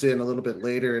of leads in a little bit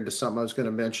later into something I was going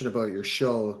to mention about your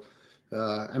show.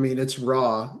 I mean, it's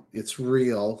raw, it's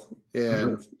real,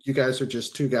 and you guys are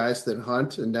just two guys that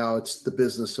hunt, and now it's the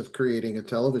business of creating a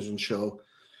television show.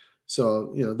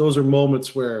 So, those are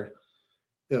moments where,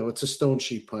 it's a stone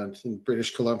sheep hunt in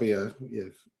British Columbia.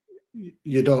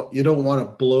 You don't want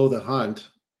to blow the hunt,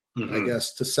 I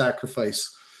guess, to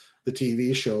sacrifice the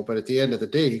TV show. But at the end of the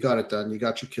day, you got it done. You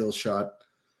got your kill shot.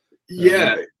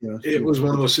 Yeah, it was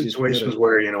one of those situations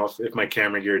where, if my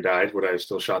camera gear died, would I have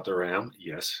still shot the ram?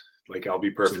 Yes. Like, I'll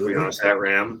be perfectly honest, that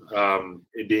ram,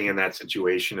 it being in that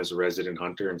situation as a resident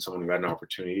hunter and someone who had an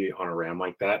opportunity on a ram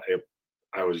like that,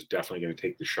 I was definitely going to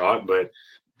take the shot, but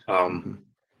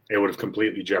it would have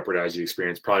completely jeopardized the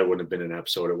experience. Probably wouldn't have been an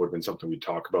episode. It would have been something we'd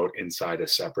talk about inside a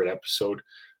separate episode.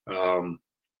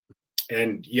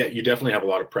 And yeah, you definitely have a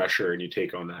lot of pressure, and you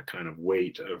take on that kind of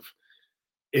weight of,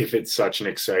 if it's such an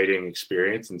exciting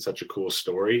experience and such a cool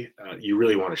story, you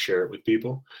really want to share it with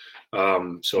people.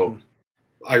 So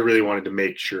I really wanted to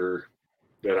make sure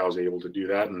that I was able to do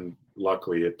that. And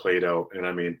luckily it played out. And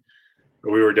I mean,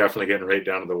 we were definitely getting right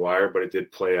down to the wire, but it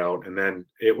did play out. And then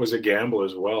it was a gamble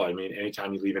as well. I mean,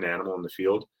 anytime you leave an animal in the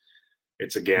field,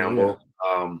 it's a gamble.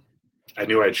 I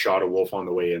knew I'd shot a wolf on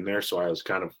the way in there. So I was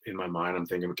kind of, in my mind, I'm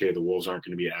thinking, okay, the wolves aren't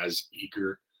going to be as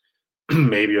eager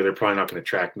maybe, or they're probably not going to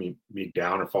track me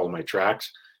down or follow my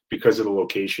tracks. Because of the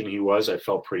location he was, I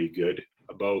felt pretty good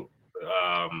about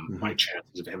my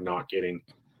chances of him not getting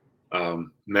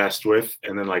messed with.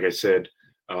 And then, like I said,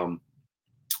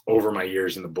 over my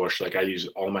years in the bush, like, I use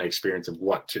all my experience of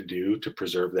what to do to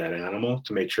preserve that animal,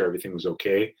 to make sure everything was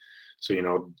okay.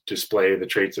 So, display the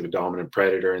traits of a dominant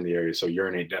predator in the area. So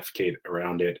urinate, defecate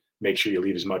around it, make sure you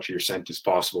leave as much of your scent as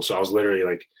possible. So I was literally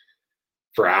like,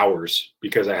 for hours,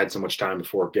 because I had so much time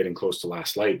before getting close to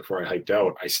last light, before I hiked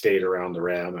out, I stayed around the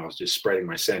ram. I was just spreading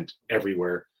my scent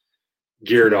everywhere,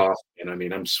 geared off. And I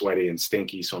mean, I'm sweaty and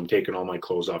stinky, so I'm taking all my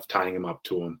clothes off, tying them up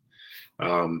to him,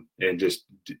 and just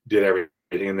did everything.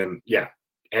 And then,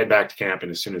 head back to camp.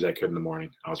 And as soon as I could in the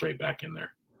morning, I was right back in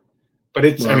there. But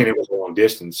it was a long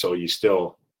distance. So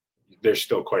there's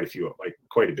still quite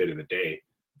a bit of the day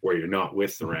where you're not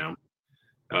with the ram.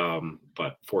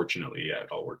 But fortunately, it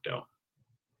all worked out.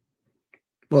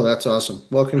 Well, that's awesome.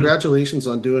 Well, congratulations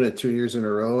on doing it 2 years in a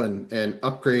row and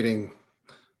upgrading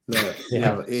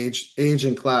the age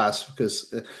and class,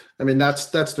 because I mean, that's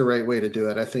the right way to do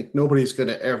it. I think nobody's going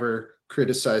to ever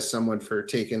criticize someone for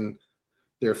taking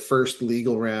their first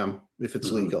legal ram if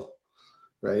it's legal,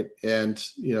 right? And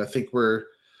I think the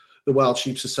Wild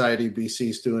Sheep Society of BC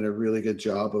is doing a really good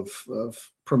job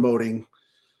of promoting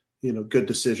good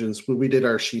decisions. When we did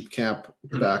our sheep camp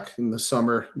back in the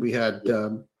summer, we had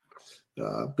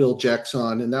Bill Jex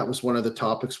on, and that was one of the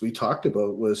topics we talked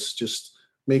about, was just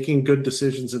making good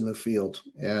decisions in the field.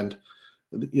 And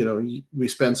we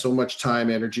spend so much time,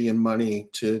 energy, and money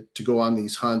to go on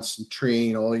these hunts and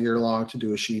train all year long to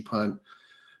do a sheep hunt,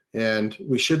 and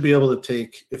we should be able to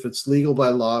take, if it's legal by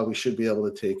law, we should be able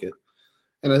to take it.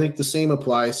 And I think the same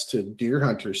applies to deer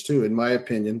hunters too, in my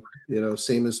opinion.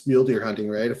 Same as mule deer hunting,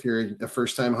 right? If you're a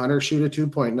first-time hunter, shoot a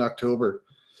 2-point in October.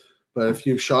 But if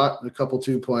you've shot a couple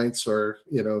 2 points, or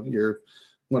you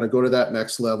want to go to that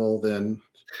next level, then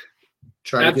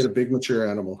try to get a big mature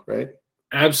animal, right?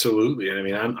 Absolutely. And I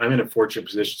mean, I'm in a fortunate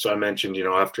position. So I mentioned,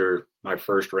 after my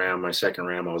first ram, my second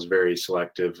ram, I was very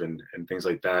selective and things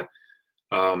like that.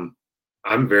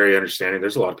 I'm very understanding.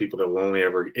 There's a lot of people that will only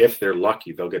ever, if they're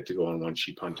lucky, they'll get to go on one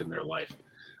sheep hunt in their life.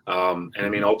 And I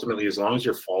mean, ultimately, as long as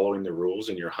you're following the rules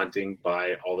and you're hunting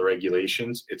by all the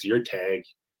regulations, it's your tag.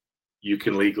 You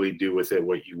can legally do with it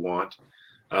what you want.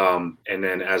 And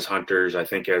then as hunters, I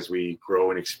think as we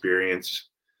grow and experience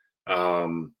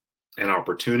an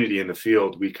opportunity in the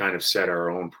field, we kind of set our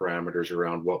own parameters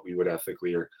around what we would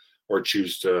ethically or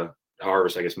choose to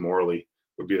harvest, I guess morally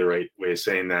would be the right way of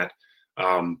saying that.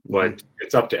 But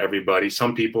it's up to everybody.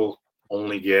 Some people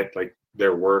only get, like,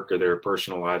 their work or their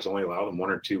personal lives only allow them 1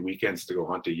 or 2 weekends to go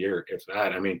hunt a year, if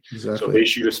that. I mean, So if they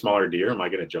shoot a smaller deer, am I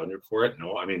going to judge them for it?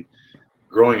 No. I mean,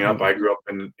 growing up, I grew up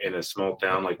in a small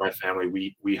town. Like, my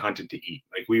family, we hunted to eat.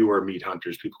 Like, we were meat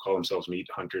hunters. People call themselves meat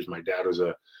hunters. My dad was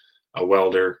a a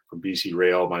welder from BC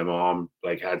Rail. My mom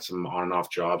like had some on and off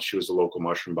jobs. She was a local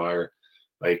mushroom buyer.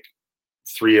 Like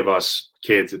 3 of us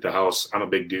kids at the house. I'm a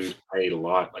big dude. I ate a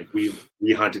lot. Like we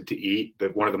hunted to eat.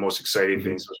 But one of the most exciting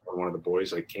things was when one of the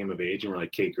boys like came of age and we're like,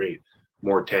 okay, great,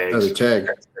 more tags. Another tag.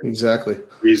 Exactly.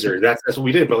 Freezer. That's what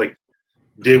we did. But like,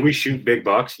 did we shoot big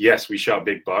bucks? Yes, we shot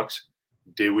big bucks.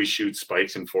 Did we shoot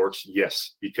spikes and forks?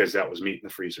 Yes, because that was meat in the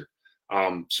freezer.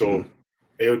 So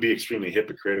it would be extremely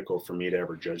hypocritical for me to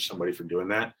ever judge somebody for doing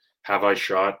that. Have I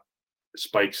shot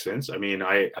spikes since? I mean,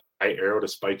 I arrowed a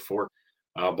spike fork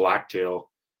Blacktail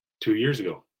 2 years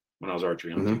ago when I was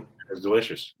archery hunting. It was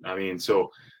delicious. I mean,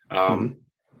 so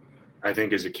I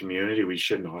think as a community, we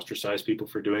shouldn't ostracize people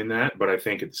for doing that. But I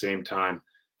think at the same time,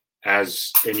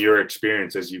 as in your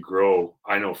experience, as you grow,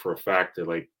 I know for a fact that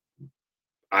like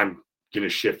I'm going to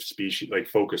shift species, like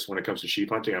focus when it comes to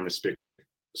sheep hunting. I'm going to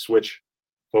switch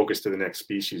focus to the next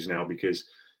species now, because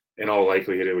in all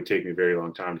likelihood, it would take me a very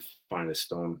long time to find a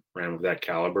stone ram of that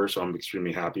caliber. So I'm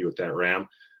extremely happy with that ram.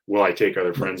 Will I take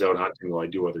other friends out hunting? Will I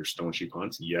do other stone sheep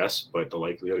hunts? Yes, but the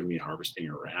likelihood of me harvesting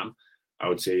a ram, I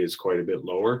would say, is quite a bit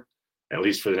lower, at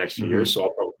least for the next few years. So I'll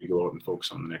probably go out and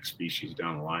focus on the next species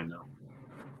down the line now.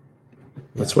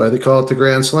 That's why they call it the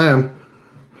Grand Slam.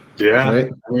 Yeah, right?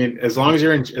 I mean, as long as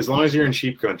you're in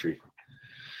sheep country.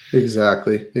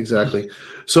 Exactly.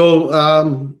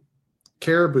 So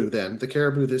caribou then, the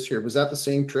caribou this year, was that the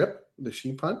same trip, the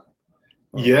sheep hunt?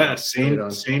 Yeah,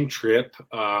 same trip.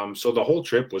 So the whole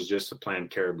trip was just a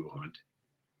planned caribou hunt.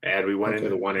 And we went into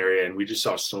the one area and we just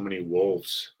saw so many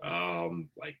wolves,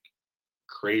 like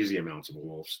crazy amounts of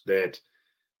wolves, that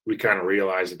we kind of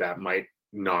realized that might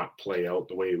not play out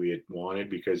the way we had wanted,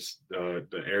 because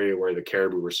the area where the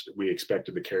caribou we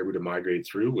expected the caribou to migrate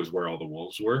through was where all the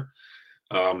wolves were.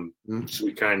 So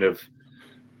we kind of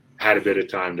had a bit of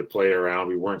time to play around.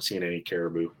 We weren't seeing any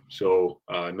caribou. So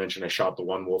I mentioned I shot the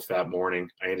one wolf that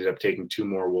morning. I ended up taking 2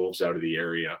 more wolves out of the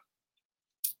area.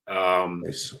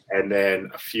 Nice. And then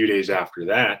a few days after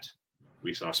that,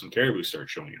 we saw some caribou start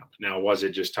showing up. Now, was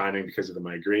it just timing because of the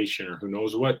migration or who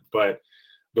knows what? But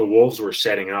the wolves were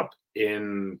setting up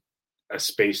in a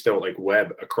spaced out like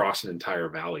web across an entire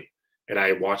valley. And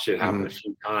I watched it happen a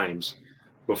few times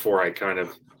before I kind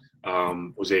of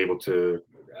was able to,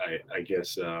 I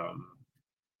guess,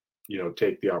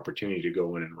 take the opportunity to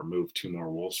go in and remove 2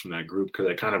 more wolves from that group, because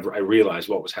I realized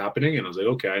what was happening, and I was like,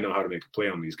 okay, I know how to make a play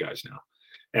on these guys now.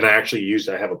 And I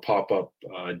have a pop-up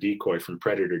decoy from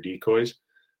Predator Decoys,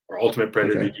 or Ultimate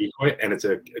Predator Decoy, and it's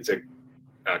a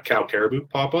cow caribou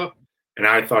pop-up. And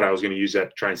I thought I was going to use that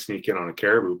to try and sneak in on a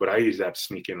caribou, but I used that to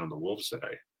sneak in on the wolves that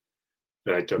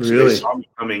I took. So they saw me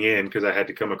coming in because I had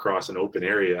to come across an open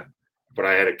area, but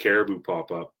I had a caribou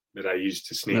pop up that I used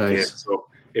to sneak in. So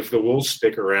if the wolves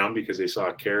stick around because they saw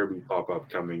a caribou pop up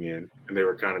coming in and they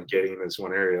were kind of getting in this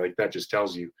one area, like that just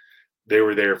tells you they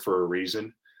were there for a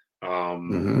reason.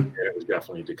 And it was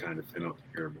definitely to kind of thin out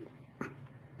the caribou.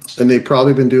 And they've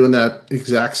probably been doing that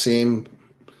exact same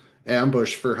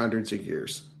ambush for hundreds of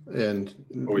years, and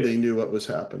they knew what was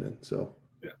happening. So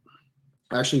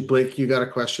actually, Blake, you got a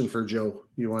question for Joe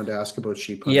you wanted to ask about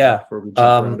sheep hunting before we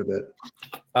jump around a bit.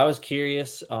 I was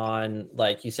curious on,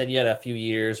 like you said, you had a few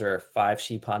years or 5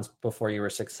 sheep hunts before you were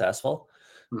successful.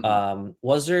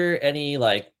 Was there any,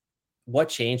 like, what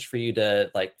changed for you to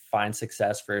like find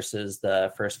success versus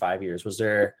the first 5 years? Was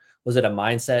it a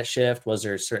mindset shift? Was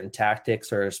there certain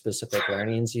tactics or specific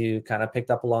learnings you kind of picked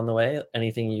up along the way?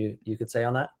 Anything you could say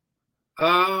on that?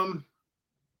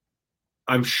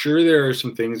 I'm sure there are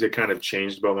some things that kind of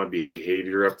changed about my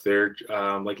behavior up there,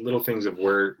 like little things of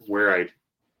where I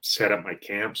set up my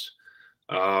camps,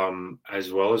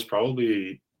 as well as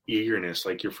probably eagerness.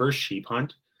 Like your first sheep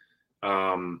hunt,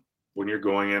 when you're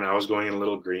going in, I was going in a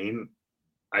little green.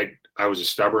 I was a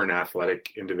stubborn,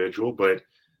 athletic individual, but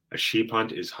a sheep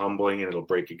hunt is humbling and it'll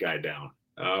break a guy down.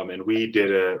 And we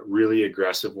did a really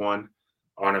aggressive one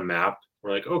on a map.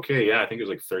 We're like, okay, yeah, I think it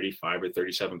was like 35 or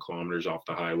 37 kilometers off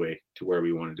the highway to where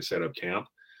we wanted to set up camp.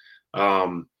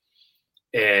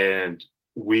 And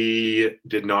we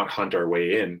did not hunt our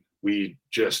way in. We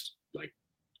just like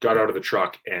got out of the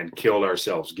truck and killed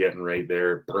ourselves getting right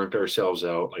there, burnt ourselves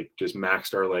out, like just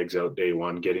maxed our legs out day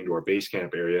one, getting to our base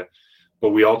camp area. But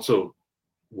we also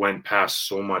went past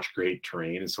so much great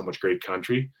terrain and so much great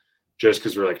country just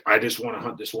because we're like, I just want to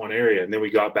hunt this one area. And then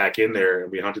we got back in there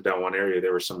and we hunted that one area.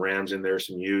 There were some rams in there,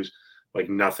 some ewes, like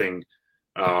nothing.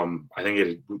 I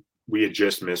think we had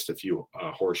just missed a few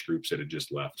horse groups that had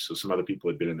just left. So some other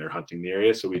people had been in there hunting the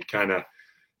area. So we'd kind of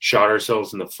shot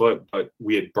ourselves in the foot, but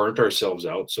we had burnt ourselves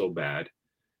out so bad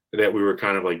that we were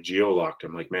kind of like geo-locked.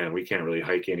 I'm like, man, we can't really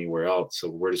hike anywhere else. So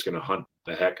we're just going to hunt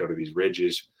the heck out of these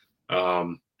ridges.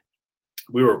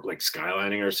 We were like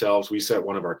skylining ourselves. We set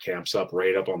one of our camps up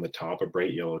right up on the top, a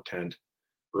bright yellow tent,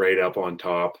 right up on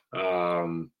top.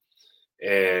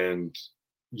 And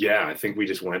yeah, I think we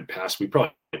just went past, we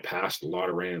probably passed a lot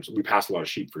of rams. We passed a lot of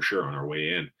sheep for sure on our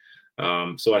way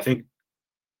in. So I think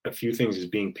a few things is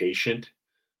being patient,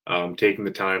 taking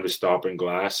the time to stop and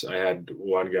glass. I had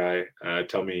one guy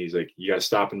tell me, he's like, you got to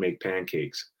stop and make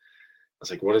pancakes. I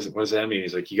was like, what does that mean?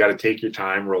 He's like, you got to take your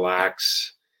time,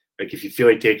 relax. Like if you feel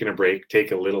like taking a break,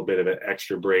 take a little bit of an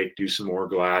extra break, do some more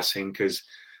glassing, because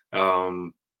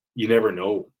you never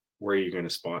know where you're going to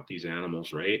spot these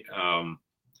animals, right?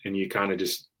 And you kind of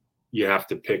just, you have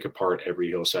to pick apart every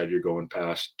hillside you're going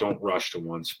past. Don't rush to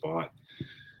one spot.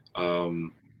 But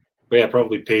yeah,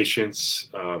 probably patience,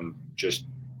 just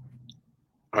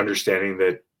understanding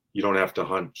that you don't have to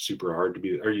hunt super hard to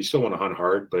be, or you still want to hunt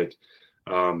hard, but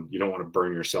you don't want to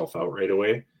burn yourself out right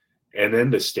away. And then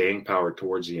the staying power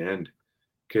towards the end,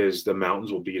 because the mountains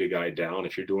will beat a guy down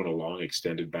if you're doing a long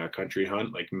extended backcountry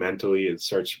hunt. Like mentally, it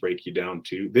starts to break you down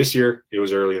too. This year, it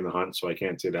was early in the hunt, so I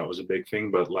can't say that was a big thing.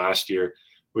 But last year,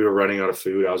 we were running out of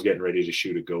food. I was getting ready to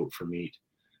shoot a goat for meat.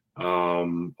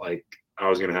 Like I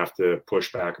was going to have to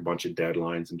push back a bunch of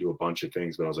deadlines and do a bunch of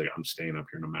things, but I was like, I'm staying up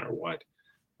here no matter what.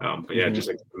 But yeah, just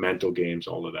like mental games,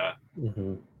 all of that.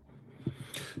 Mm-hmm.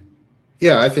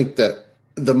 Yeah, I think that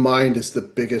the mind is the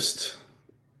biggest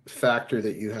factor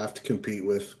that you have to compete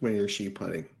with when you're sheep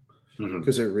hunting,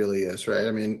 because it really is, right?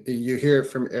 I mean, you hear it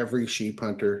from every sheep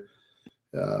hunter.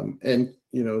 And,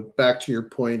 you know, back to your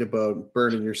point about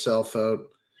burning yourself out,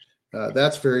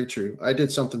 that's very true. I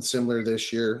did something similar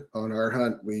this year on our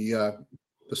hunt. We,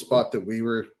 the spot that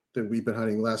we've been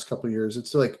hunting the last couple of years,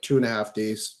 it's like 2.5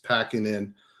 days packing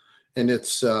in, and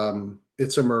it's a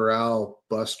morale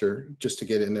buster just to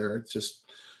get in there. It's just,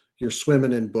 you're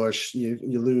swimming in bush, you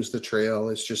lose the trail.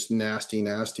 It's just nasty.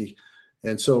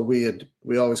 And so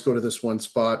we always go to this one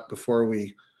spot before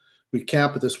we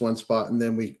camp at this one spot, and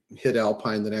then we hit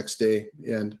alpine the next day.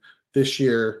 And this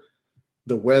year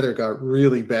the weather got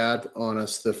really bad on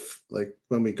us, like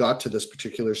when we got to this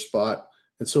particular spot.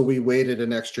 And so we waited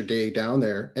an extra day down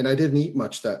there, and I didn't eat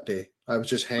much that day. I was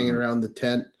just hanging around the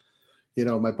tent. You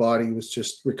know, my body was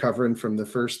just recovering from the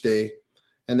first day.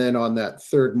 And then on that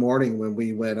third morning when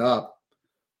we went up,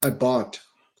 I bonked.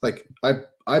 Like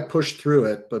I pushed through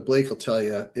it, but Blake will tell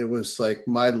you, it was like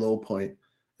my low point.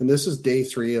 And this is day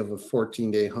 3 of a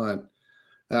 14-day hunt.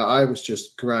 I was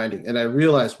just grinding, and I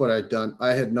realized what I'd done. I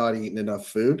had not eaten enough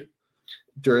food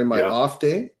during my off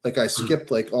day. Like I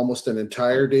skipped like almost an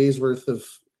entire day's worth of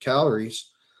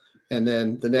calories. And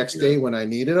then the next day when I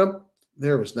needed them,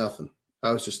 there was nothing.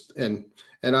 I was just, and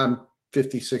I'm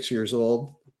 56 years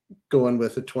old, going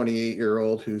with a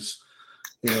 28-year-old who's,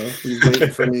 you know, he's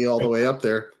waiting for me all the way up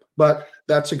there. But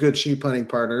that's a good sheep hunting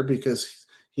partner, because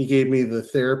he gave me the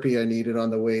therapy I needed on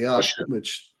the way up,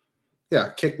 which,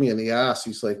 kicked me in the ass.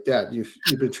 He's like, Dad, you've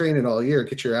been training all year.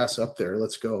 Get your ass up there.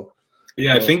 Let's go.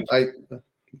 Yeah, so I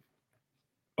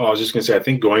was just gonna say, I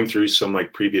think going through some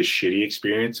like previous shitty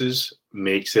experiences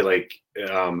makes it like,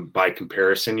 by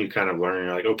comparison, you kind of learn,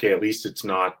 you're like, okay, at least it's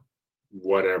not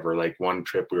whatever. Like one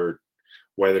trip we were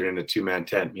weathered in a 2-man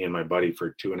tent, me and my buddy,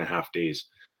 for 2.5 days.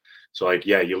 So like,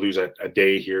 yeah, you lose a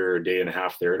day here, a day and a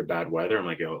half there to bad weather. I'm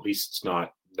like, oh, at least it's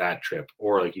not that trip.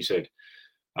 Or like you said,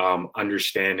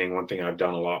 understanding, one thing I've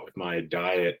done a lot with my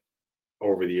diet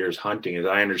over the years hunting is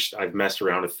I've messed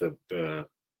around with the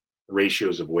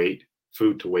ratios of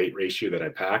food to weight ratio that I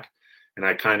pack. And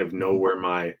I kind of know where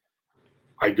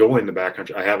I go in the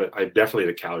backcountry. I definitely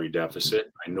have a calorie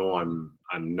deficit. I know I'm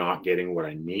not getting what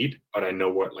I need, but I know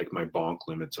what like my bonk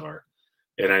limits are.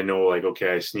 And I know like,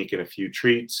 okay, I sneak in a few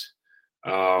treats.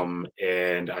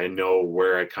 And I know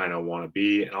where I kind of want to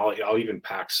be. And I'll even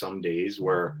pack some days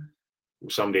where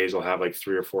some days I'll have like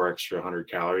 3 or 4 extra 100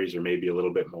 calories, or maybe a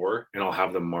little bit more, and I'll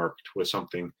have them marked with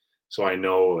something. So I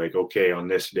know like, okay, on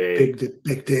this day,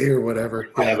 big day or whatever,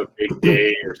 I have a big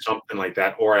day or something like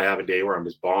that, or I have a day where I'm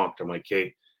just bonked. I'm like,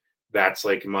 hey, that's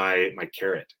like my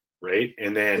carrot, right?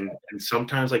 And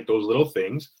sometimes like those little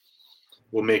things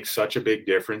will make such a big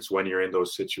difference when you're in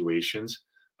those situations,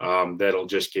 that'll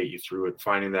just get you through it.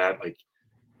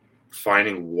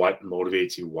 Finding what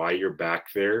motivates you, why you're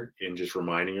back there, and just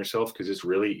reminding yourself, because it's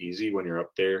really easy when you're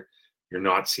up there, you're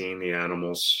not seeing the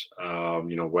animals,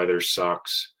 weather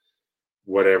sucks,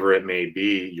 whatever it may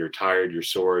be, you're tired, you're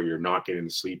sore, you're not getting the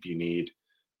sleep you need,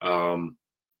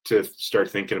 to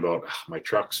start thinking about, my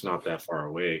truck's not that far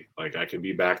away. Like I can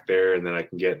be back there, and then I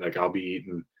can get, like, I'll be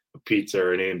eating a pizza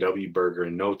or an A&W burger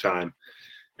in no time.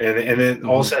 And then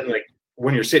all of a sudden, like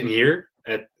when you're sitting here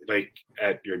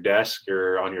at your desk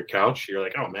or on your couch, you're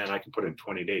like, oh man, I can put in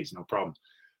 20 days, no problem.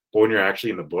 But when you're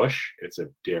actually in the bush, it's a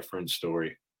different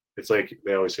story. It's like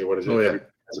they always say, what is it? Oh, yeah.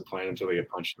 Everybody has a plan until they get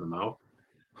punched in the mouth.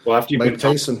 Well, after you've Mike been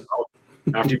Tyson.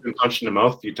 after you've been punched in the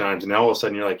mouth a few times, and now all of a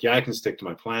sudden you're like, yeah, I can stick to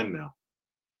my plan now.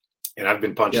 And I've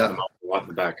been punched in the mouth a lot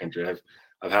in the backcountry.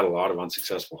 I've had a lot of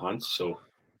unsuccessful hunts, so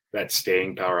that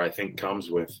staying power I think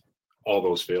comes with all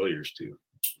those failures too.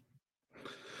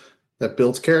 That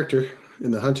builds character in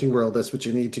the hunting world. That's what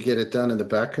you need to get it done in the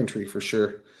backcountry for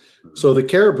sure. So the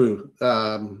caribou,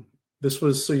 this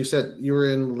was, so you said you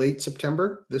were in late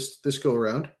September this go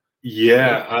around?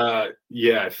 Yeah.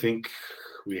 I think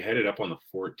we headed up on the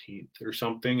 14th or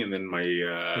something. And then my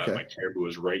caribou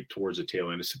was right towards the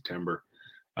tail end of September.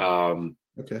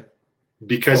 Okay.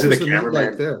 Because what of the cameraman.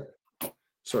 like there?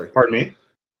 Sorry. Pardon me?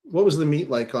 What was the meat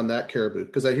like on that caribou?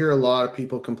 Because I hear a lot of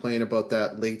people complain about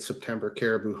that late September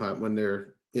caribou hunt when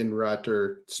they're in rut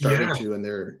or starting to, and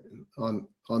they're on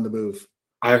the move.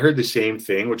 I heard the same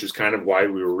thing, which is kind of why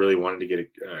we were really wanting to get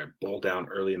a bull down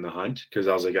early in the hunt, because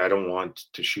I was like, I don't want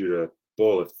to shoot a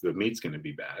bull if the meat's going to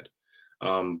be bad.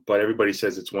 But everybody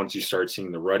says it's once you start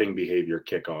seeing the rutting behavior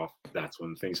kick off, that's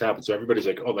when things happen. So everybody's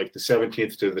like, oh, like the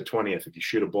 17th to the 20th, if you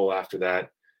shoot a bull after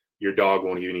that, your dog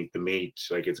won't even eat the meat.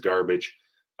 Like it's garbage.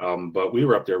 But we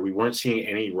were up there. We weren't seeing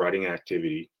any rutting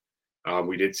activity.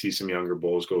 We did see some younger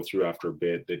bulls go through after a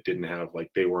bit that didn't have,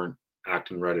 like, they weren't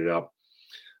acting rutted up.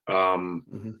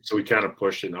 So we kind of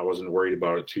pushed it, and I wasn't worried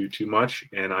about it too much.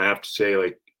 And I have to say,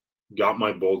 like, got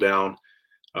my bull down.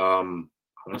 I want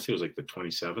to say it was like the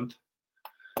 27th.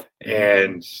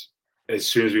 And as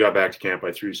soon as we got back to camp,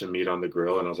 I threw some meat on the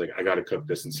grill, and I was like, I got to cook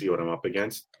this and see what I'm up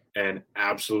against. And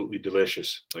absolutely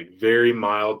delicious, like very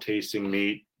mild tasting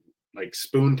meat, like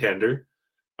spoon tender.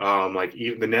 Like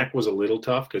even the neck was a little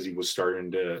tough because he was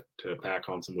starting to pack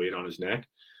on some weight on his neck,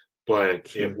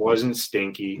 but it wasn't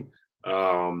stinky,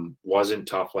 wasn't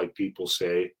tough like people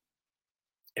say,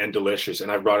 and delicious.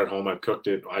 And I brought it home. I've cooked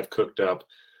it. I've cooked up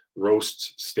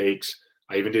roasts, steaks.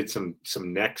 I even did some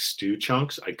neck stew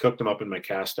chunks. I cooked them up in my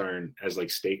cast iron as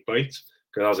like steak bites,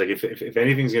 because I was like, if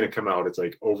anything's gonna come out, it's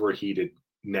like overheated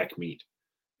neck meat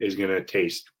is gonna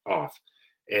taste off.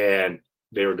 And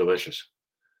they were delicious.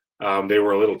 They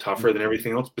were a little tougher than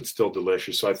everything else, but still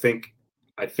delicious. So I think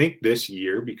this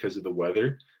year, because of the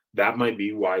weather, that might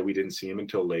be why we didn't see them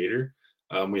until later.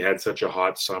 We had such a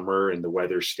hot summer, and the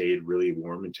weather stayed really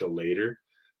warm until later.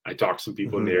 I talked to some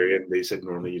people in the area, and they said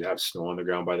normally you'd have snow on the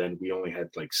ground by then. We only had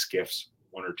like skiffs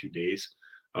 1 or 2 days.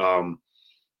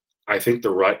 I think the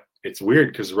rut, it's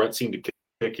weird because the rut seemed to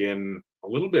kick in a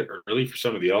little bit early for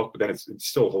some of the elk, but then it's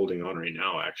still holding on right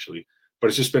now, actually. But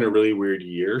it's just been a really weird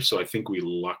year. So I think we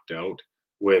lucked out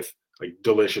with like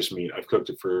delicious meat. I've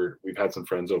cooked it we've had some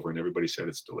friends over, and everybody said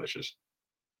it's delicious.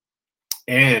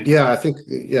 And yeah, I think,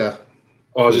 yeah.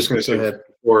 I was just going to say,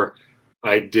 before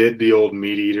I did the old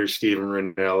meat eater, Steven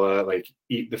Ranella, like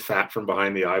eat the fat from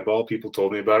behind the eyeball. People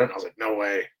told me about it, and I was like, no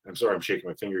way. I'm sorry, I'm shaking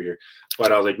my finger here.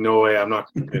 But I was like, no way, I'm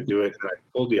not going to do it. And I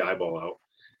pulled the eyeball out,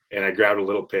 and I grabbed a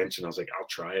little pinch, and I was like, I'll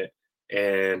try it.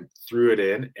 And threw it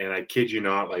in, and I kid you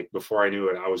not, like before I knew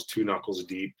it, I was 2 knuckles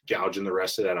deep, gouging the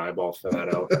rest of that eyeball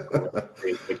fat out.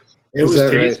 It was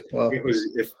tasty. Right? Wow. It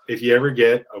was, if you ever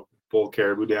get a bull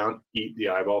caribou down, eat the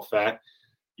eyeball fat.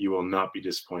 You will not be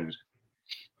disappointed.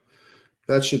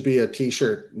 That should be a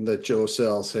T-shirt that Joe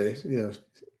sells. Hey,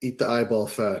 eat the eyeball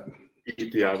fat.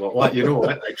 Eat the eyeball. Well, you know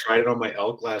what? I tried it on my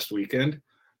elk last weekend.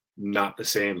 Not the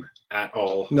same at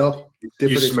all. No,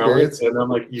 different you smell experience. It, and I'm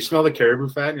like, you smell the caribou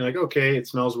fat, and you're like, okay, it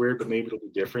smells weird, but maybe it'll be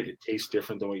different. It tastes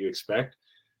different than what you expect.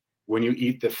 When you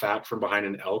eat the fat from behind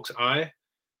an elk's eye,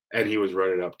 and he was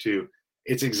rutted up too,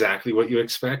 it's exactly what you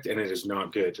expect, and it is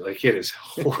not good. Like, it is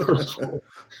horrible.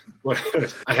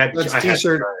 I had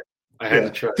to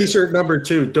try. T-shirt number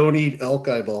 2: don't eat elk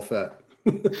eyeball fat.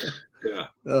 Yeah.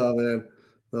 Oh man,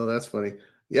 no, that's funny.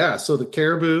 Yeah. So the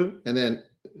caribou, and then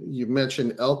you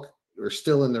mentioned elk are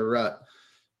still in the rut.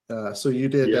 So you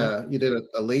did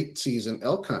a late season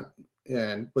elk hunt,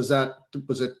 and was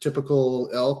it typical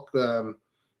elk?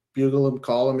 Bugle them,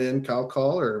 call them in, cow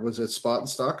call, or was it spot and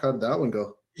stock? How did that one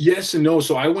go? Yes and no.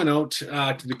 So I went out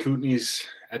to the Kootenays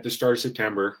at the start of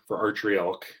September for archery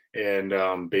elk,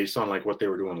 and based on like what they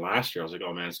were doing last year, I was like,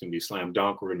 oh man, it's gonna be slam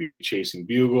dunk. We're gonna be chasing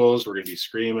bugles. We're gonna be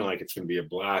screaming, like it's gonna be a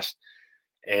blast.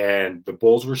 And the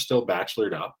bulls were still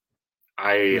bachelored up.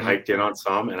 I hiked in on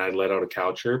some, and I let out a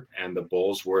cow chirp, and the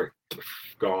bulls were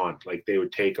gone. Like they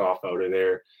would take off out of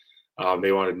there.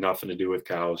 They wanted nothing to do with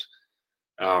cows.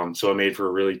 So it made for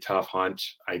a really tough hunt.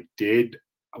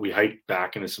 We hiked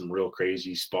back into some real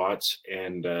crazy spots,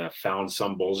 and found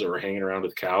some bulls that were hanging around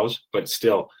with cows, but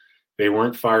still They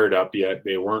weren't fired up yet.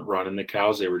 They weren't running the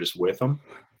cows. They were just with them.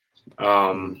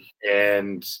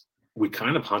 And we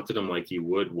kind of hunted them like you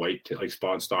would whitetail, like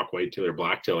spot and stock whitetail or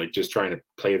blacktail, like just trying to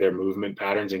play their movement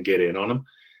patterns and get in on them.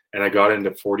 And I got into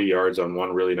 40 yards on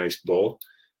one really nice bull.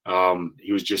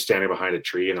 He was just standing behind a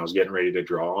tree, and I was getting ready to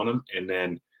draw on him, and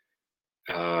then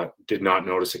did not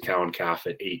notice a cow and calf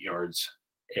at 8 yards.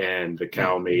 And the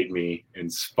cow made me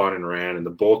and spun and ran, and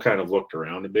the bull kind of looked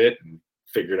around a bit and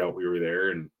figured out we were there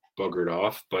and buggered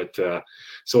off. But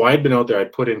so I had been out there. I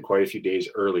put in quite a few days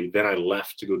early. Then I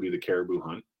left to go do the caribou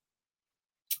hunt.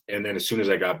 And then as soon as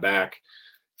I got back,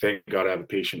 thank God I have a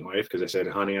patient wife, because I said,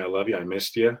 honey, I love you. I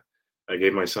missed you. I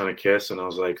gave my son a kiss, and I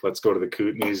was like, let's go to the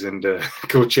Kootenays and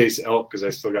go chase elk, because I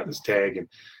still got this tag,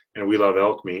 and we love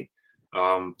elk meat.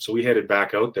 So we headed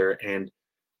back out there, and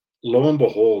lo and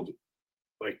behold,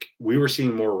 like, we were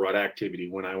seeing more rut activity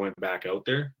when I went back out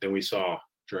there than we saw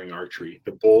during archery.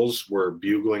 The bulls were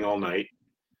bugling all night.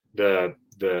 The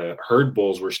herd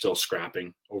bulls were still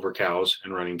scrapping over cows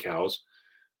and running cows.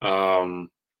 We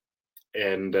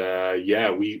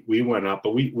went up,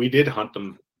 but we did hunt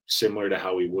them similar to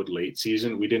how we would late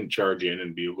season. We didn't charge in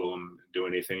and bugle them, do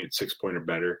anything at 6 point or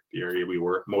better, the area we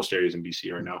were, most areas in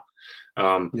BC right now.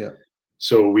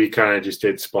 So we kind of just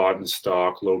did spot and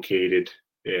stalk, located,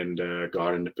 and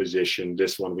got into position.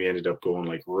 This one, we ended up going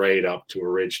like right up to a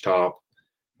ridge top,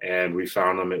 and we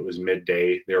found them. It was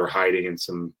midday. They were hiding in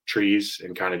some trees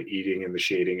and kind of eating in the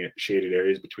shaded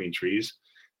areas between trees.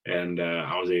 And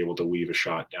I was able to weave a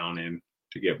shot down in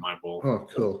to get my bull. Oh,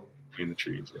 cool. Between the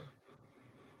trees. Yeah.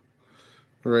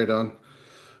 Right on.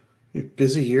 You're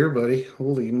busy here, buddy.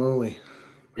 Holy moly.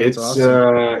 That's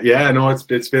awesome.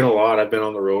 It's been a lot. I've been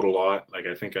on the road a lot. Like,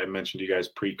 I think I mentioned to you guys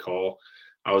pre-call,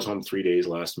 I was home 3 days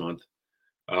last month.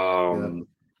 So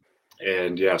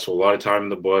a lot of time in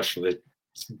the bush.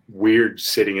 It's weird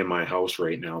sitting in my house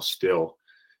right now still.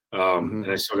 And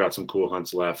I still got some cool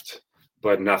hunts left,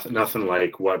 but nothing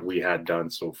like what we had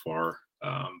done so far.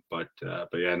 But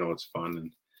it's fun,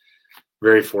 and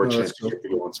very fortunate to get to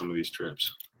go on some of these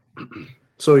trips.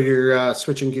 So you're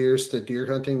switching gears to deer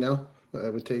hunting now, I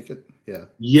would take it. Yeah.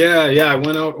 I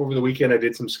went out over the weekend. I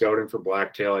did some scouting for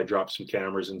Blacktail. I dropped some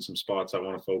cameras in some spots I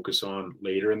want to focus on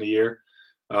later in the year.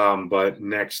 But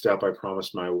next up, I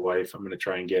promised my wife I'm going to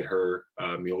try and get her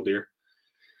mule deer.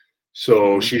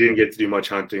 So she didn't get to do much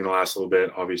hunting the last little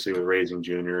bit, obviously with raising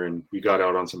Junior, and we got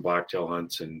out on some blacktail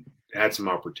hunts and had some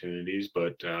opportunities,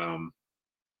 but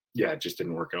it just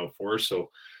didn't work out for her. So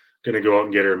going to go out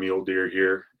and get her a mule deer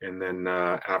here. And then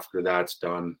after that's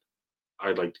done,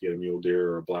 I'd like to get a mule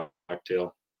deer or a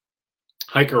blacktail.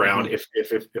 Hike around.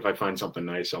 If I find something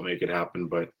nice, I'll make it happen.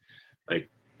 But like,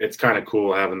 it's kind of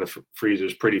cool having the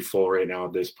freezers pretty full right now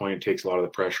at this point. It takes a lot of the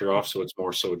pressure off. So it's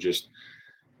more so just,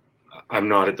 I'm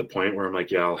not at the point where I'm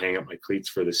like, I'll hang up my cleats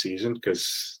for the season,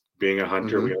 because being a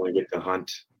hunter, we only get to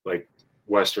hunt like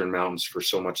Western mountains for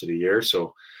so much of the year.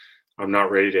 So I'm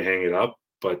not ready to hang it up,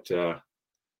 but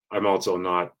I'm also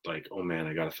not like, oh man,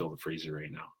 I got to fill the freezer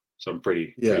right now. So I'm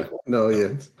pretty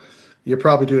cool. You're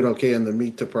probably doing okay in the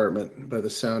meat department by the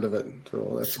sound of it.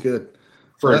 So that's good.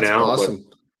 That's now. Awesome.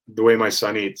 But the way my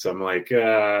son eats, I'm like,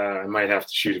 I might have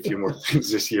to shoot a few more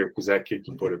things this year, because that kid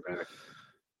can put it back.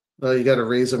 Well, you got to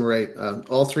raise them right.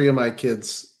 All three of my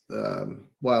kids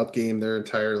wild game their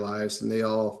entire lives, and they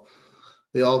all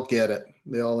get it.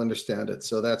 They all understand it.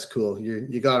 So that's cool.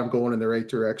 You got them going in the right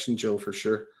direction, Joe, for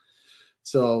sure.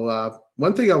 So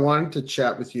one thing I wanted to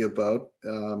chat with you about,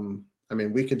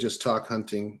 we could just talk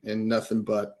hunting and nothing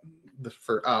but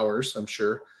for hours, I'm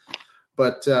sure.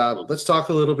 But let's talk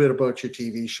a little bit about your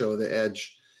TV show, The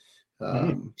Edge.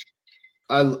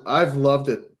 I've loved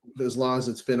it as long as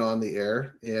it's been on the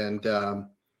air. And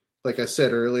like I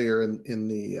said earlier in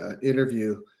the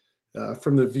interview,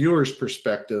 from the viewer's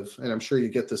perspective, and I'm sure you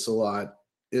get this a lot,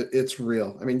 it's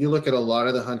real. I mean, you look at a lot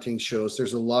of the hunting shows,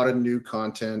 there's a lot of new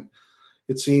content.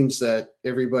 It seems that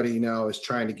everybody now is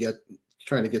trying to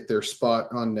get their spot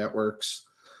on networks,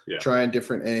 trying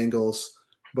different angles.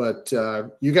 But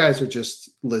you guys are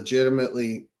just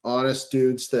legitimately honest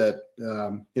dudes that,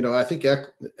 I think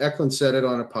Eklund said it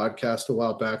on a podcast a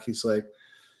while back. He's like,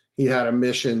 he had a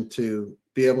mission to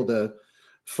be able to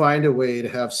find a way to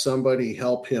have somebody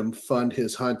help him fund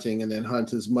his hunting and then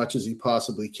hunt as much as he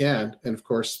possibly can. And of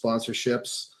course,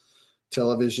 sponsorships,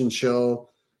 television show.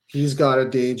 He's got a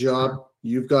day job.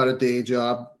 You've got a day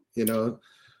job.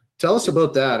 Tell us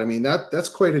about that. I mean, that's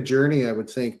quite a journey, I would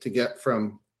think, to get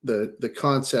from the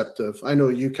concept of, I know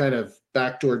you kind of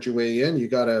backdoored your way in. You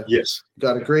got a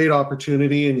great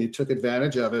opportunity and you took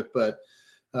advantage of it. But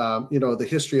the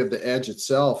history of the Edge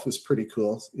itself is pretty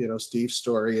cool. Steve's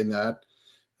story in that.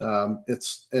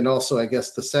 And also, I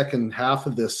guess the second half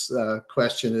of this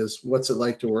question is, what's it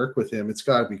like to work with him? It's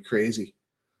got to be crazy.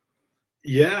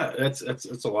 Yeah, that's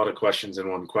a lot of questions in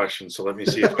one question. So let me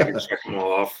see if I can check them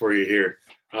all off for you here.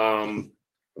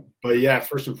 But yeah,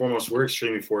 first and foremost, we're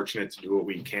extremely fortunate to do what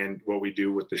we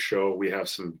do with the show. We have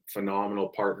some phenomenal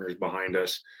partners behind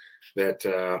us that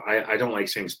I don't like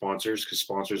saying sponsors, because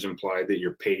sponsors imply that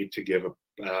you're paid to give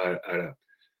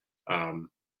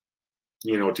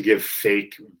to give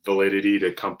fake validity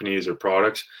to companies or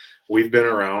products. We've been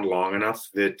around long enough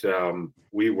that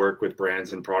we work with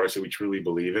brands and products that we truly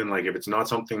believe in. Like, if it's not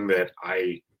something that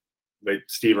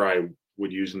Steve or I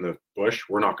would use in the bush,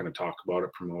 we're not going to talk about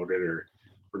it, promote it, or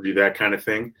do that kind of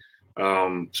thing.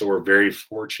 So we're very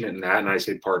fortunate in that. And I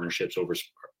say partnerships over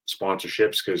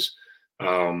sponsorships, because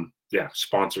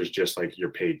sponsors, just like, you're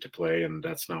paid to play, and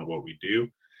that's not what we do.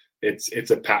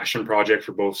 It's a passion project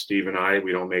for both Steve and I.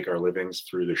 We don't make our livings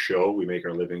through the show. We make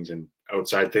our livings in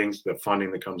outside things. The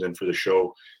funding that comes in for the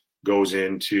show goes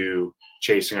into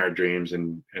chasing our dreams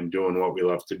and doing what we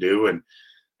love to do, and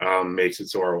makes it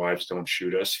so our wives don't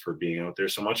shoot us for being out there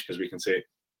so much, because we can say,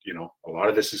 a lot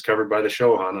of this is covered by the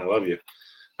show, hon. I love you.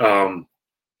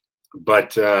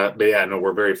 But yeah, no,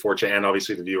 we're very fortunate, and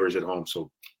obviously the viewers at home. So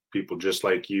people just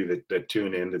like you that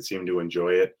tune in, that seem to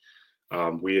enjoy it.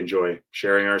 We enjoy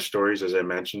sharing our stories, as I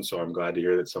mentioned. So I'm glad to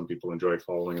hear that some people enjoy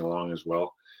following along as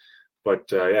well. But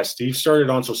yeah, Steve started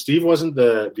on. So Steve wasn't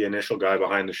the initial guy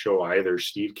behind the show either.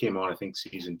 Steve came on, I think,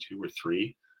 season 2 or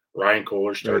 3. Ryan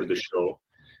Kohler started the show.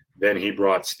 Then he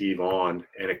brought Steve on,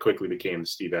 and it quickly became the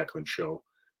Steve Eklund Show.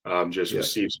 With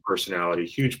Steve's personality,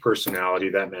 huge personality.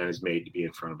 That man is made to be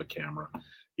in front of a camera.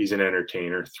 He's an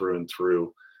entertainer through and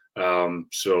through.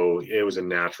 So it was a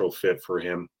natural fit for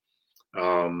him.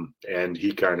 And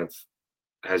he kind of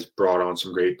has brought on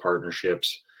some great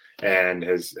partnerships and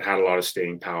has had a lot of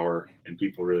staying power, and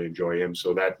people really enjoy him.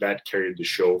 So that carried the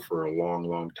show for a long,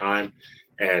 long time,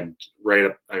 and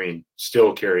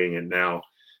still carrying it now.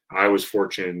 I was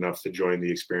fortunate enough to join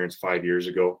the experience 5 years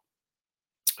ago.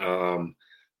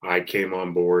 I came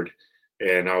on board,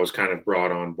 and I was kind of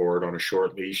brought on board on a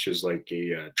short leash as like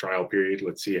a trial period.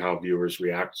 Let's see how viewers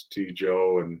react to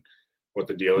Joe and what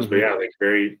the deal is. But yeah, like,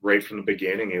 very right from the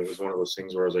beginning, it was one of those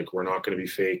things where I was like, we're not going to be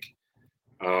fake.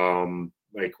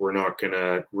 We're not going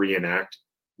to reenact.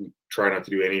 We try not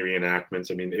to do any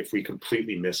reenactments. I mean, if we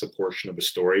completely miss a portion of a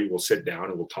story, we'll sit down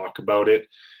and we'll talk about it,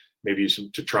 maybe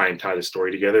to try and tie the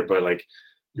story together. But like,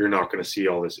 you're not going to see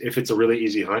all this. If it's a really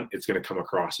easy hunt, it's going to come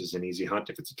across as an easy hunt.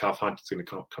 If it's a tough hunt, it's going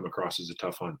to come across as a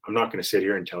tough hunt. I'm not going to sit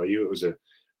here and tell you it was a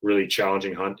really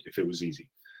challenging hunt if it was easy.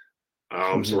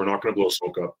 So we're not going to blow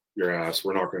smoke up your ass.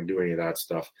 We're not going to do any of that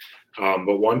stuff.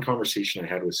 But one conversation I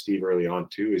had with Steve early on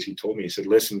too is he told me, he said,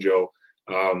 listen, Joe,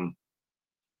 a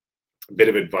bit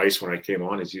of advice when I came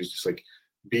on is he was just like,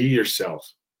 be yourself.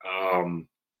 And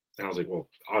I was like, well,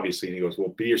 obviously. And he goes,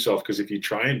 well, be yourself. Because if you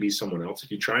try and be someone else,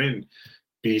 if you try and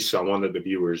be someone that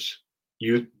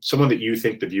someone that you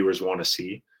think the viewers want to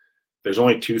see, there's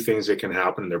only 2 things that can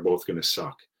happen, and they're both going to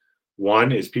suck.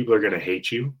 One is people are going to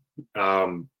hate you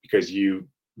because you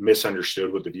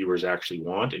misunderstood what the viewers actually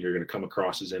want, and you're going to come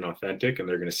across as inauthentic, and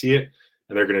they're going to see it,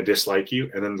 and they're going to dislike you.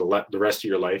 And then the rest of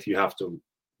your life, you have to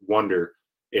wonder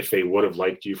if they would have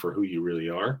liked you for who you really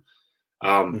are.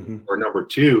 Or number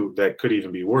 2, that could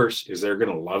even be worse, is they're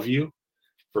going to love you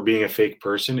for being a fake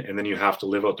person, and then you have to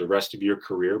live out the rest of your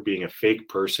career being a fake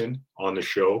person on the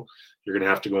show. You're going to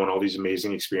have to go on all these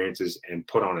amazing experiences and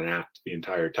put on an act the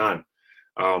entire time.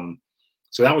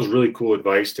 So that was really cool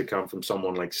advice to come from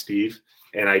someone like Steve,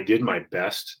 and I did my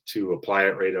best to apply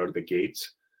it right out of the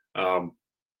gates.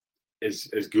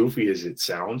 As goofy as it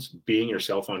sounds, being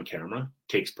yourself on camera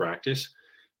takes practice,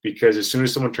 because as soon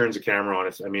as someone turns the camera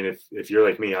on, if you're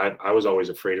like me, I was always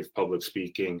afraid of public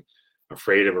speaking,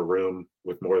 afraid of a room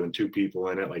with more than 2 people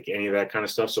in it, like any of that kind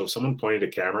of stuff. So if someone pointed a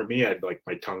camera at me, I'd like,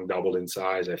 my tongue doubled in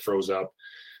size. I froze up.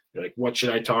 You're like, what should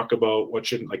I talk about? What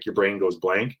shouldn't? Like, your brain goes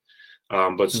blank.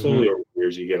 But slowly over the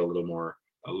years, you get a little more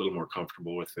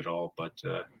comfortable with it all. But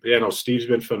yeah, no, Steve's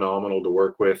been phenomenal to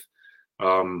work with.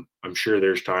 I'm sure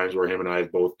there's times where him and I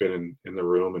have both been in the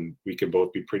room, and we can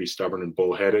both be pretty stubborn and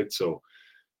bullheaded. So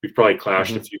we've probably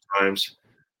clashed a few times.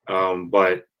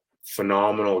 But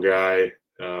phenomenal guy.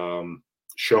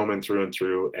 Showman through and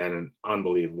through, and an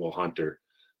unbelievable hunter.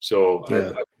 So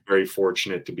I'm very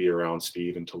fortunate to be around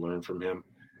Steve and to learn from him,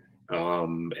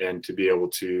 and to be able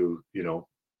to,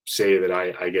 say that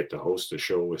I get to host a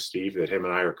show with Steve, that him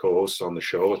and I are co-hosts on the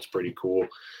show. It's pretty cool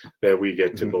that we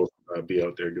get to both be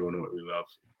out there doing what we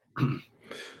love.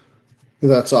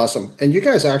 That's awesome. And you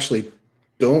guys actually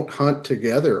don't hunt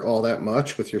together all that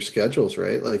much with your schedules,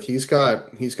 right? Like he's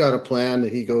got a plan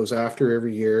that he goes after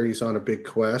every year. He's on a big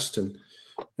quest, and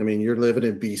I mean, you're living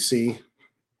in BC.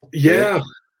 Yeah. Right?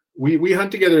 We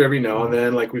hunt together every now and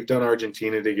then. Like we've done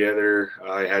Argentina together.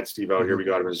 I had Steve out here. We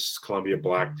got him his Columbia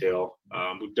Blacktail.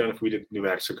 We did New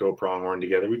Mexico pronghorn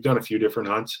together. We've done a few different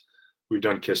hunts. We've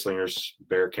done Kislinger's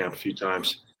bear camp a few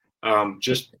times.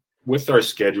 Just with our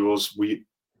schedules, we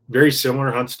very similar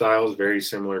hunt styles, very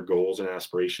similar goals and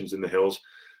aspirations in the hills,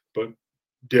 but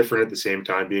different at the same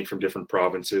time. Being from different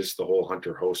provinces, the whole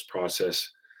hunter host process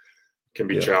can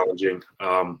be challenging.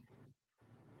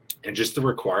 And just the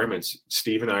requirements.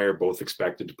 Steve and I are both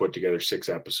expected to put together 6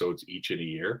 episodes each in a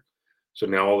year. So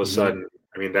now all of a sudden,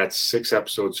 I mean, that's 6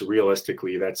 episodes. So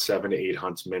realistically, that's 7 to 8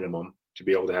 hunts minimum to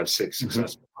be able to have 6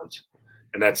 successful hunts.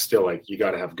 And that's still like, you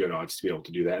got to have good odds to be able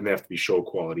to do that. And they have to be show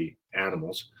quality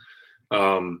animals.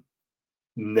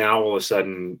 Now all of a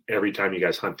sudden, every time you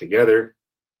guys hunt together,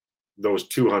 those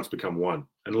 2 hunts become 1,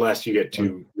 unless you get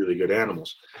 2 really good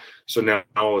animals. So now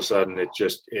all of a sudden it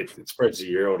spreads the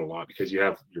year out a lot because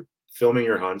you're filming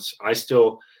your hunts. I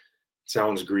still,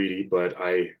 sounds greedy, but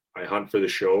I hunt for the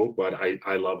show, but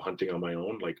I love hunting on my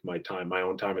own. Like my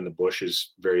own time in the bush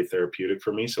is very therapeutic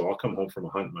for me. So I'll come home from a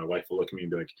hunt and my wife will look at me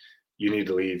and be like, you need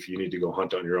to leave. You need to go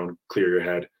hunt on your own, clear your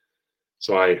head.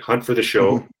 So I hunt for the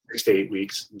show 6 to 8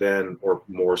 weeks, then, or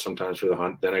more sometimes for the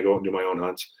hunt. Then I go and do my own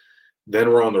hunts. Then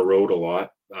we're on the road a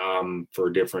lot for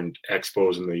different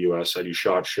expos in the U.S. I do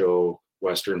SHOT Show,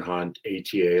 Western Hunt,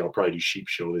 ATA. I'll probably do Sheep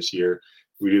Show this year.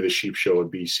 We do the Sheep Show in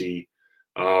BC.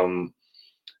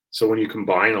 So when you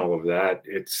combine all of that,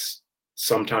 it's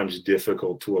sometimes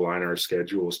difficult to align our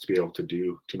schedules to be able to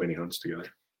do too many hunts together.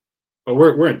 But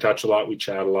we're in touch a lot. We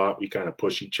chat a lot. We kind of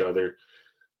push each other,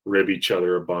 rib each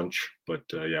other a bunch. But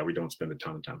we don't spend a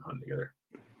ton of time hunting together.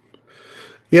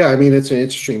 Yeah, I mean, it's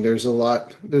interesting. There's a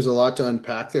lot to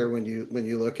unpack there when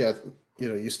you look at,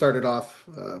 you started off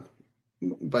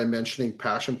by mentioning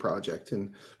passion project,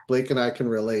 and Blake and I can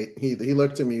relate. He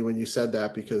looked at me when you said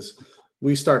that because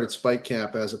we started Spike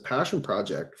Camp as a passion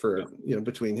project for,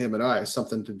 between him and I,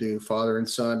 something to do, father and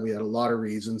son. We had a lot of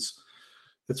reasons.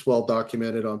 It's well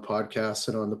documented on podcasts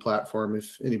and on the platform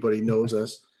if anybody knows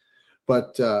us.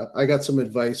 But I got some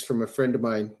advice from a friend of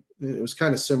mine. It was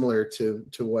kind of similar to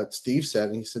what Steve said.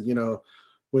 And he said,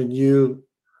 when you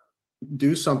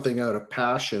do something out of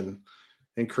passion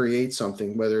and create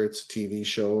something, whether it's a TV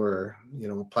show or,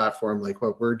 a platform like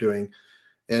what we're doing,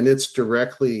 and it's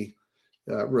directly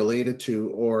related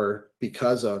to or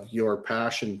because of your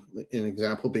passion, an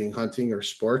example being hunting or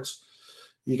sports,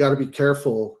 you got to be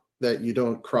careful that you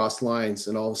don't cross lines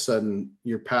and all of a sudden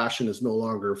your passion is no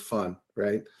longer fun,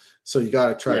 right? So you got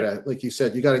to try to, like you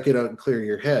said, you got to get out and clear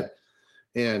your head.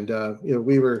 And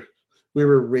we were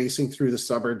racing through the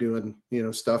summer doing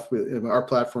stuff. Our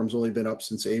platform's only been up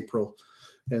since April,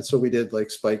 and so we did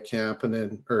like Spike Camp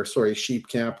Sheep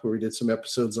Camp, where we did some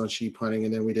episodes on sheep hunting,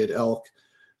 and then we did elk.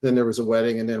 Then there was a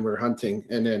wedding, and then we're hunting,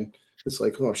 and then it's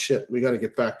like, oh shit, we got to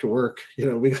get back to work.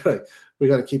 We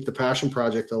got to keep the passion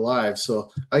project alive.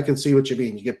 So I can see what you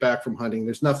mean. You get back from hunting.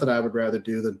 There's nothing I would rather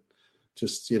do than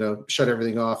just shut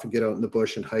everything off and get out in the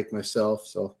bush and hike myself.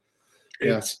 So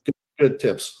yes. Good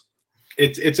tips.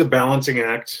 It's a balancing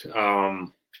act.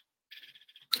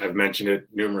 I've mentioned it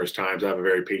numerous times. I have a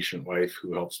very patient wife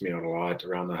who helps me out a lot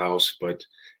around the house,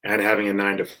 and having a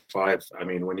 9 to 5, I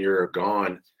mean, when you're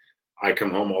gone, I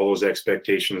come home, all those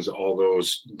expectations, all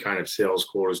those kind of sales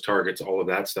quotas, targets, all of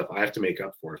that stuff, I have to make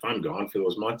up for. If I'm gone for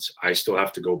those months, I still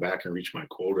have to go back and reach my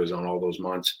quotas on all those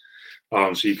months.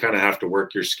 So you kind of have to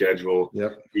work your schedule,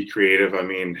 be creative. I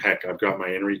mean, heck, I've got my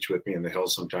inReach with me in the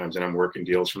hills sometimes, and I'm working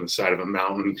deals from the side of a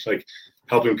mountain, like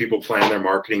helping people plan their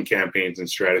marketing campaigns and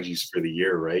strategies for the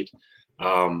year, right?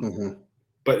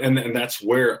 But and that's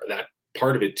where that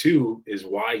part of it too is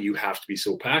why you have to be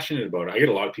so passionate about it. I get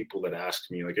a lot of people that ask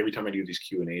me, like every time I do these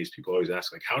Q&As, people always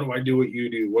ask, like, how do I do what you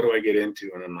do? What do I get into?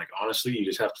 And I'm like, honestly, you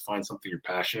just have to find something you're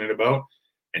passionate about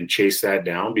and chase that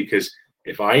down, because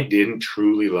if I didn't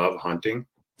truly love hunting,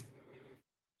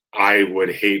 I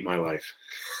would hate my life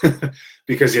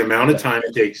because the amount of time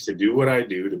it takes to do what I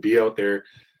do, to be out there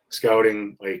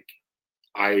scouting, like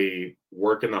I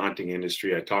work in the hunting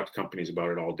industry. I talk to companies about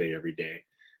it all day, every day.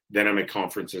 Then I'm at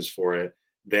conferences for it.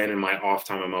 Then in my off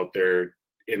time, I'm out there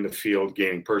in the field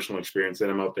gaining personal experience.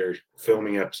 Then I'm out there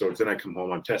filming episodes. Then I come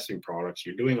home, I'm testing products.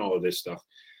 You're doing all of this stuff.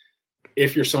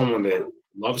 If you're someone that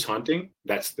loves hunting,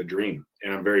 that's the dream.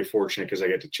 And I'm very fortunate because I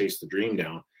get to chase the dream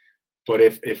down. But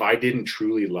if I didn't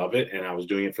truly love it and I was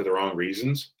doing it for the wrong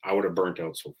reasons, I would have burnt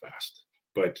out so fast.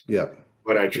 But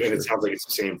But and it sounds like it's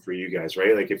the same for you guys,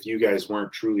 right? Like if you guys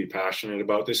weren't truly passionate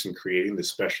about this and creating the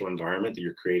special environment that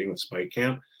you're creating with Spike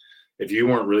Camp, if you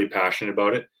weren't really passionate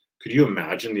about it, could you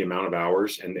imagine the amount of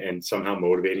hours and somehow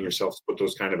motivating yourself to put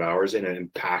those kind of hours in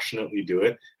and passionately do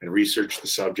it and research the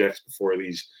subjects before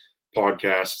these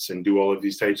podcasts and do all of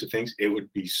these types of things? It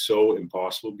would be so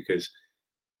impossible because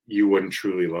you wouldn't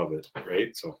truly love it,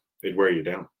 right? So it'd wear you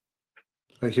down.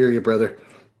 I hear you, brother.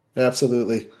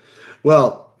 Absolutely.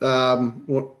 Well,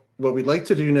 what we'd like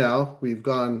to do now, we've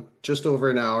gone just over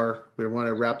an hour. We want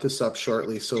to wrap this up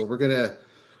shortly. So we're gonna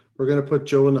put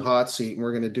Joe in the hot seat and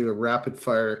we're gonna do a rapid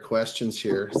fire questions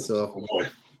here. So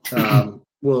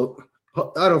well,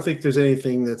 I don't think there's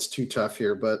anything that's too tough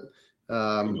here, but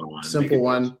simple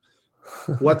one.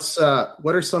 What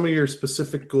are some of your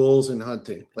specific goals in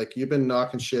hunting? Like you've been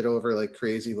knocking shit over like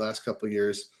crazy last couple of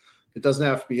years. It doesn't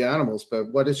have to be animals,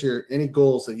 but what is any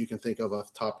goals that you can think of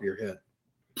off the top of your head?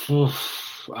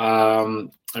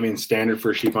 I mean, standard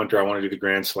for a sheep hunter, I want to do the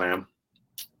Grand Slam.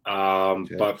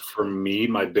 Okay. But for me,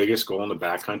 my biggest goal in the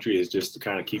backcountry is just to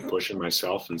kind of keep pushing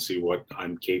myself and see what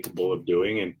I'm capable of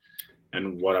doing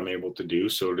and what I'm able to do.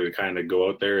 So to kind of go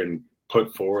out there and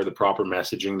put forward the proper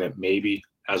messaging that maybe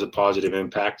has a positive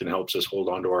impact and helps us hold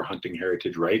on to our hunting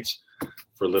heritage rights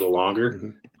for a little longer.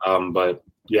 Mm-hmm. But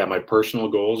yeah, my personal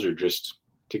goals are just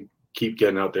to keep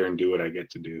getting out there and do what I get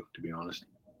to do, to be honest.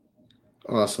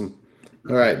 Awesome.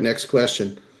 All right. Next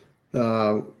question.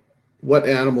 What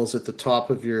animal's at the top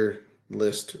of your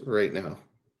list right now?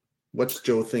 What's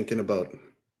Joe thinking about?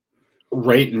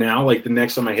 Right now, like the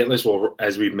next on my hit list, well,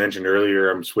 as we mentioned earlier,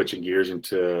 I'm switching gears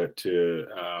into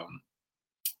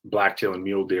blacktail and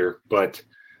mule deer, but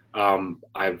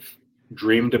I've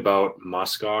dreamed about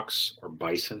muskox or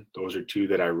bison. Those are two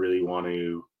that I really want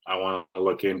to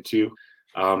look into.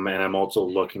 And I'm also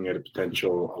looking at a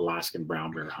potential Alaskan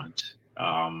brown bear hunt.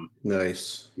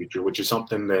 Nice. Future, which is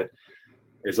something that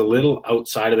is a little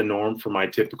outside of the norm for my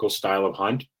typical style of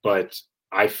hunt, but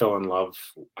I fell in love.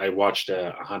 I watched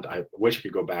a hunt. I wish I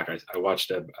could go back. I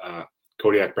watched a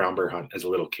Kodiak brown bear hunt as a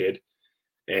little kid,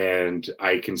 and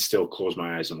I can still close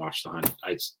my eyes and watch the hunt.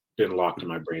 It's been locked in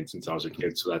my brain since I was a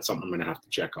kid, so that's something I'm going to have to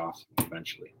check off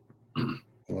eventually.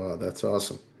 Wow, that's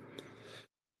awesome.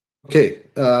 Okay,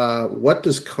 what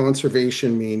does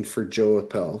conservation mean for Joe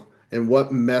Eppele, and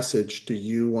what message do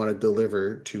you want to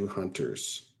deliver to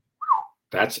hunters?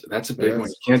 That's a big one.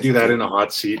 You can't do that in a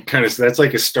hot seat. That's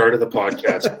like a start of the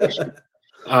podcast.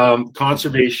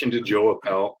 Conservation to Joe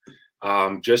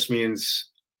Eppele just means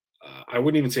I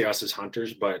wouldn't even say us as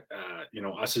hunters, but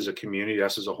us as a community,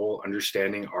 us as a whole,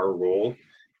 understanding our role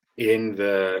in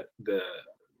the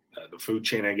food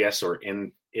chain, I guess, or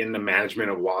in the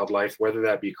management of wildlife, whether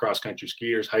that be cross-country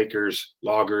skiers, hikers,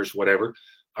 loggers, whatever,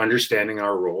 understanding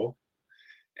our role.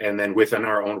 And then within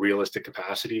our own realistic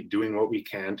capacity, doing what we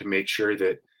can to make sure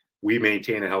that we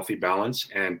maintain a healthy balance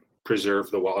and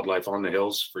preserve the wildlife on the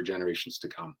hills for generations to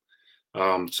come.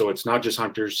 So it's not just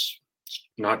hunters,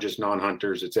 not just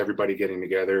non-hunters, it's everybody getting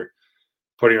together,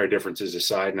 putting our differences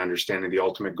aside and understanding the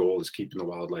ultimate goal is keeping the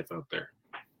wildlife out there.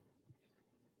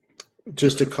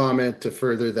 Just a comment to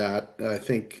further that, I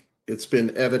think it's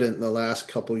been evident in the last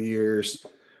couple of years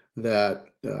that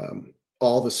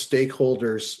all the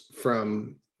stakeholders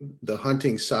from the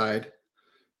hunting side,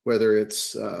 whether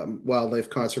it's wildlife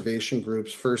conservation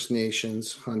groups, First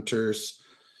Nations, hunters,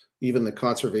 even the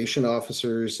conservation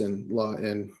officers and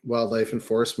wildlife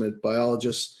enforcement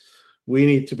biologists, we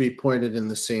need to be pointed in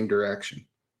the same direction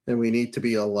and we need to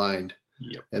be aligned.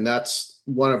 Yep. And that's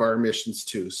one of our missions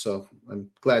too. So I'm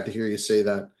glad to hear you say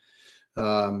that.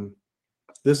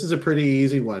 This is a pretty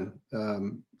easy one.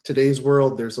 Today's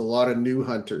world, there's a lot of new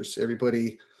hunters.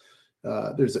 Everybody,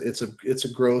 it's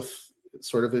a growth,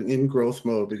 sort of an in growth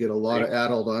mode. We get a lot of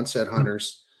adult onset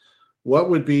hunters. What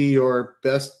would be your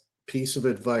best piece of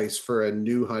advice for a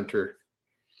new hunter?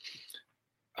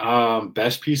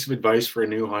 Best piece of advice for a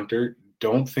new hunter: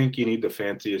 don't think you need the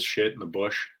fanciest shit in the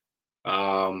bush.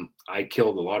 I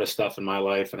killed a lot of stuff in my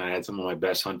life, and I had some of my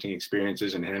best hunting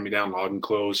experiences in hand-me-down logging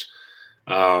clothes,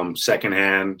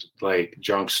 secondhand, like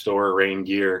junk store rain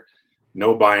gear,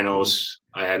 no binos.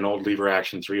 I had an old lever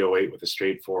action 308 with a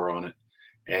straight 4 on it,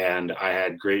 and I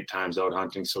had great times out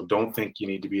hunting. So don't think you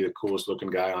need to be the coolest looking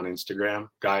guy on Instagram,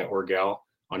 guy or gal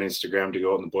on Instagram, to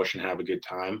go out in the bush and have a good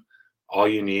time. All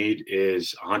you need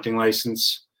is a hunting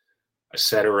license, a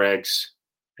set of regs,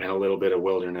 and a little bit of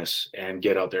wilderness, and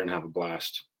get out there and have a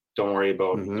blast. Don't worry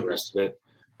about the rest of it.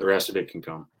 The rest of it can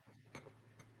come.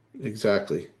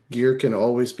 Exactly. Gear can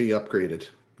always be upgraded.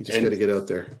 You just got to get out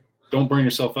there. don't burn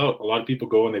yourself out. A lot of people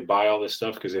go and they buy all this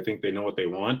stuff because they think they know what they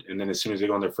want. And then as soon as they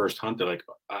go on their first hunt, they're like,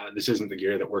 this isn't the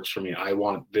gear that works for me. I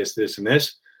want this, this, and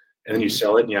this. And then you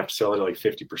sell it and you have to sell it at like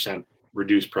 50%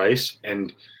 reduced price.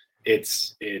 And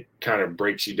it kind of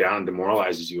breaks you down,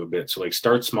 demoralizes you a bit. So like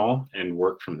start small and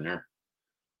work from there.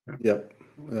 Yep.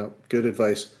 Good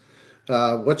advice.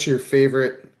 What's your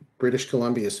favorite British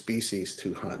Columbia species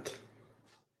to hunt?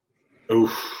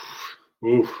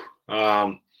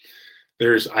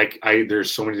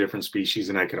 There's so many different species,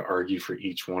 and I could argue for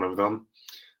each one of them.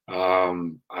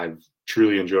 I've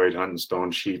truly enjoyed hunting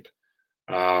stone sheep.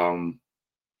 I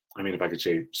mean, if I could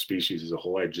say species as a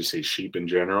whole, I'd just say sheep in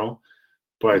general.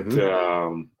 But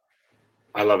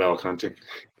I love elk hunting.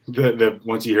 The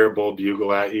once you hear a bull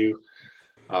bugle at you.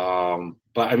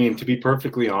 But I mean, to be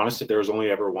perfectly honest, if there was only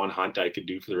ever one hunt I could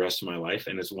do for the rest of my life,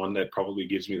 and it's one that probably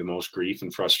gives me the most grief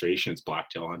and frustration, it's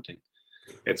blacktail hunting.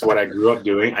 It's what I grew up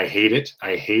doing. I hate it,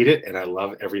 and I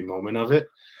love every moment of it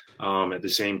at the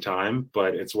same time.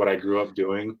 But it's what I grew up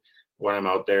doing. When I'm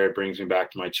out there, it brings me back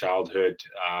to my childhood.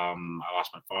 I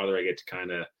lost my father. I get to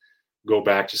kind of go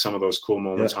back to some of those cool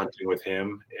moments hunting with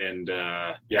him. And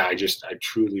I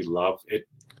truly love it.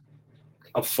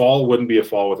 A fall wouldn't be a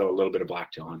fall without a little bit of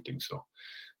blacktail hunting. So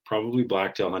probably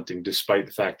blacktail hunting, despite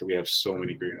the fact that we have so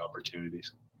many great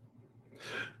opportunities.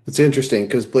 It's interesting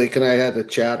because Blake and I had a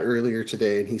chat earlier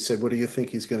today, and he said, what do you think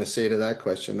he's going to say to that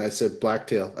question? I said,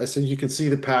 blacktail. I said, you can see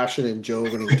the passion in Joe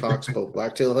when he talks about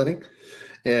blacktail hunting.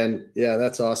 And yeah,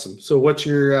 that's awesome. So what's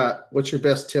your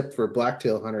best tip for a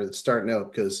blacktail hunter that's starting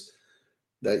out? Because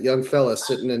that young fella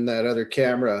sitting in that other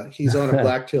camera, he's on a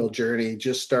blacktail journey,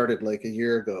 just started like a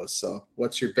year ago. So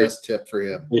what's your best tip for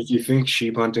him? If you think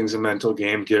sheep hunting's a mental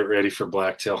game, get ready for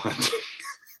blacktail hunting.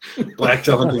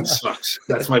 Blacktail hunting sucks.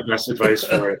 That's my best advice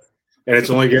for it. And it's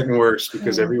only getting worse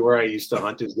because everywhere I used to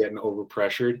hunt is getting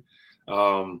overpressured.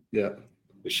 The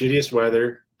shittiest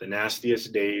weather, the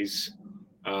nastiest days,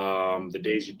 the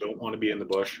days you don't want to be in the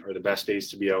bush are the best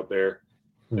days to be out there.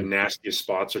 The nastiest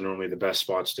spots are normally the best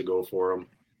spots to go for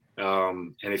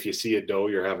them. And if you see a doe,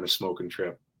 you're having a smoking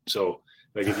trip. So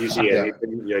like if you see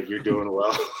anything, you're doing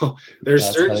well. There's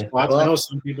certain spots. I know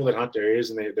some people that hunt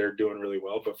areas and they're doing really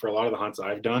well, but for a lot of the hunts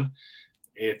I've done,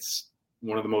 it's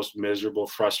one of the most miserable,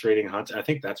 frustrating hunts. I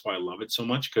think that's why I love it so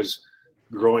much, because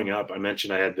growing up, I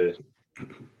mentioned I had the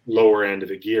lower end of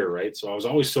the gear, right? So I was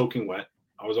always soaking wet.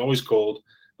 I was always cold.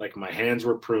 Like my hands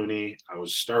were pruny. I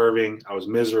was starving. I was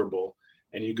miserable.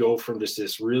 And you go from just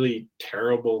this really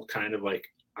terrible kind of like,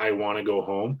 I want to go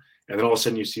home. And then all of a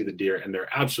sudden you see the deer and they're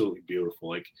absolutely beautiful.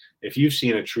 Like if you've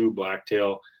seen a true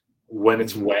blacktail when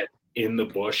it's wet in the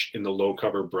bush, in the low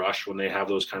cover brush, when they have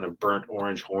those kind of burnt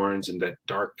orange horns and that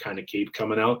dark kind of cape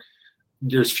coming out,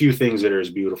 there's few things that are as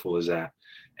beautiful as that.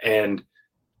 And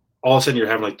all of a sudden you're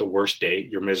having like the worst day,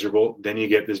 you're miserable. Then you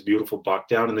get this beautiful buck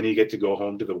down and then you get to go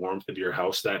home to the warmth of your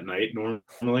house that night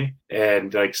normally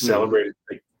and like celebrate it.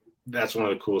 Like that's one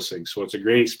of the coolest things. So it's a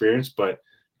great experience, but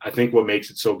I think what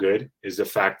makes it so good is the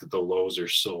fact that the lows are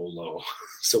so low.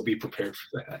 So be prepared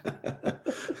for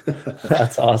that.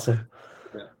 That's awesome.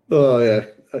 Yeah. Oh yeah,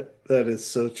 that is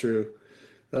so true.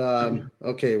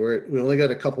 Okay, we only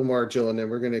got a couple more, Jill, and then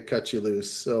we're going to cut you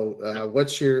loose. So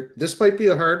this might be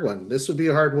a hard one. This would be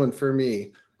a hard one for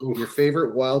me. Oof. Your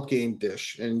favorite wild game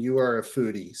dish, and you are a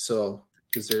foodie. So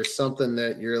is there something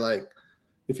that you're like,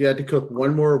 if you had to cook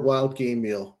one more wild game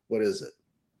meal, what is it?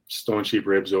 Stone sheep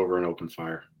ribs over an open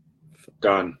fire.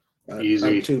 Done.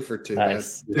 Easy. I'm 2 for 2.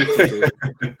 Nice. 2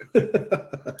 for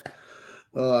 2.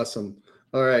 Awesome.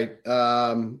 All right.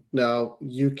 Now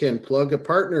you can plug a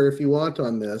partner if you want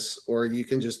on this, or you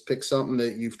can just pick something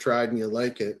that you've tried and you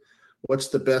like it. What's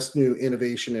the best new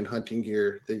innovation in hunting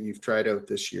gear that you've tried out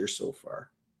this year so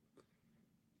far?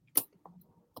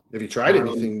 Have you tried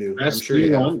anything new? I'm sure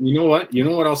you have. You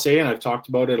know what I'll say, and I've talked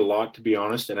about it a lot, to be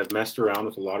honest, and I've messed around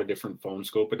with a lot of different phone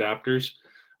scope adapters.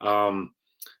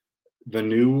 The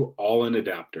new all-in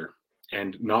adapter,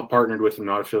 and not partnered with them,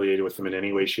 not affiliated with them in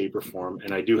any way, shape, or form.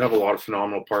 And I do have a lot of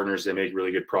phenomenal partners that make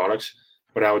really good products.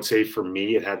 But I would say for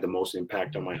me, it had the most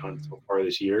impact on my hunt so far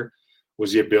this year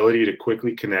was the ability to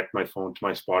quickly connect my phone to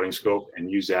my spotting scope and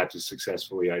use that to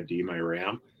successfully ID my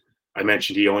ram. I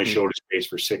mentioned he only showed his face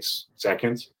for 6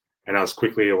 seconds, and I was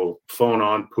quickly able to phone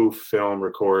on, poof, film,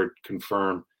 record,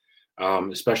 confirm,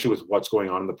 especially with what's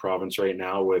going on in the province right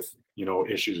now with,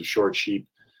 issues of short sheep,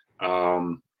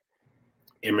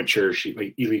 immature sheep,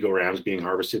 like illegal rams being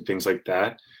harvested, things like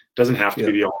that. Doesn't have to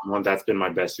be the only one. That's been my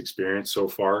best experience so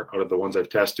far out of the ones I've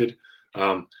tested.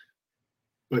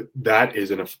 But that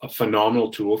is a phenomenal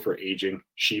tool for aging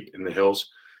sheep in the hills.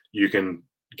 You can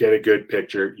get a good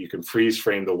picture. You can freeze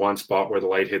frame the one spot where the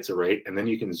light hits it right, and then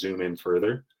you can zoom in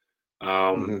further.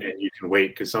 And you can wait,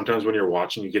 because sometimes when you're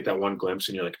watching, you get that one glimpse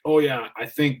and you're like, oh yeah, I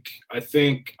think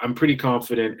I'm pretty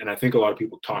confident. And I think a lot of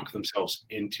people talk themselves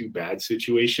into bad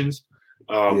situations.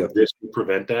 This will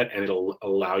prevent that, and it'll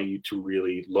allow you to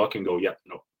really look and go, yep,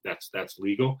 no, that's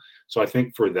legal. So I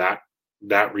think for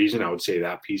that reason, I would say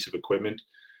that piece of equipment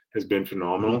has been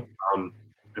phenomenal.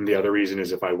 And the other reason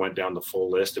is, if I went down the full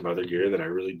list of other gear that I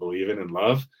really believe in and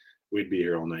love, we'd be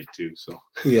here all night too. So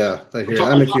yeah, I hear.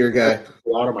 I'm a gear guy. A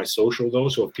lot of my social though,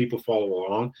 so if people follow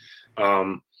along,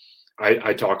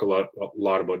 I talk a lot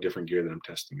about different gear that I'm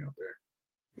testing out there.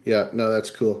 Yeah, no, that's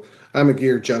cool. I'm a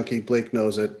gear junkie. Blake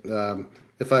knows it.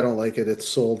 If I don't like it, it's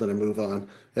sold and I move on.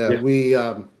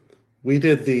 We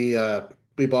did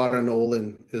we bought an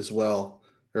Olin as well,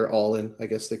 or All-in, I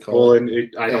guess they call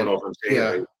it. I don't know if I'm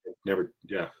saying it. Never.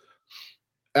 Yeah.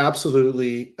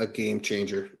 Absolutely a game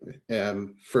changer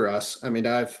for us. I mean,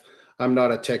 I'm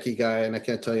not a techie guy, and I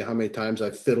can't tell you how many times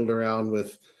I've fiddled around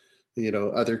with,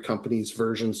 other companies'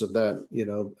 versions of that,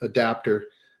 adapter.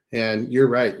 And you're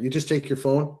right. You just take your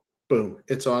phone, boom,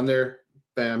 it's on there.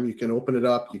 Bam, you can open it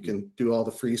up. You can do all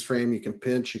the freeze frame. You can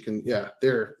pinch.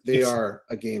 They are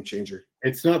a game changer.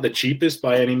 It's not the cheapest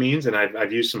by any means, and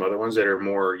I've used some other ones that are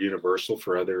more universal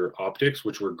for other optics,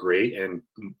 which were great and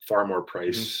far more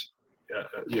price,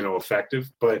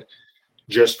 effective. But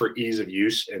just for ease of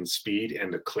use and speed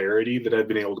and the clarity that I've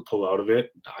been able to pull out of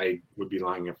it, I would be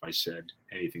lying if I said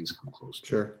anything's come close.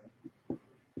 Sure.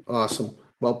 Awesome.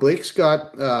 Well, Blake's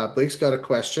got a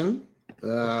question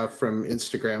from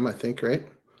Instagram, I think, right?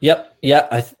 Yep.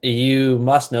 Yeah. You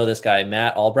must know this guy,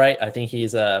 Matt Albright. I think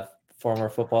he's a former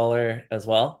footballer as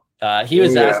well. He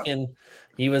was asking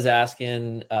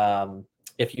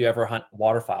if you ever hunt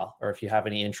waterfowl, or if you have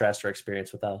any interest or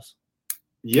experience with those.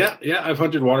 Yeah, I've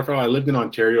hunted waterfowl. I lived in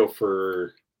Ontario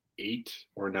for 8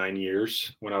 or 9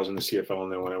 years when I was in the CFL,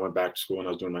 and then when I went back to school and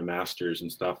I was doing my master's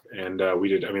and stuff. And we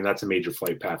did. I mean, that's a major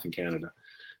flight path in Canada,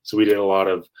 so we did a lot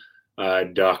of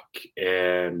duck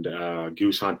and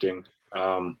goose hunting.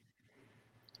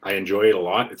 I enjoy it a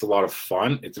lot. It's a lot of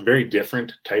fun. It's a very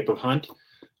different type of hunt.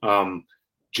 For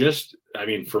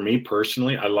me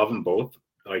personally, I love them both.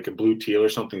 Like a blue teal or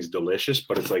something's delicious,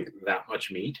 but it's like that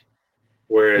much meat.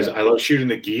 Whereas I love shooting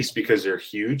the geese because they're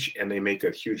huge and they make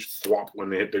a huge thwomp when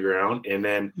they hit the ground. And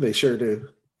then they sure do.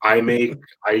 I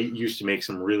used to make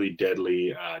some really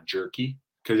deadly jerky,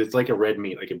 because it's like a red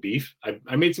meat, like a beef.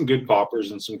 I made some good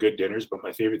poppers and some good dinners, but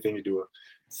my favorite thing to do a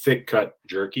thick cut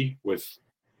jerky with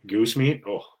goose meat.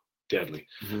 Oh, deadly.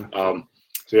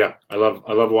 I love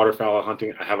waterfowl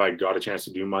hunting. Have I got a chance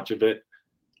to do much of it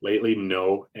lately?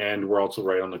 No. And we're also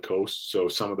right on the coast, so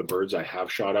some of the birds I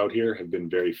have shot out here have been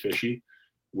very fishy,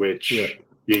 which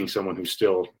being someone who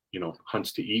still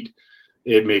hunts to eat,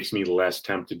 it makes me less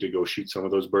tempted to go shoot some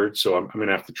of those birds. So I'm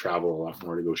gonna have to travel a lot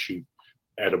more to go shoot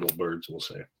edible birds, we'll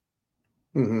say.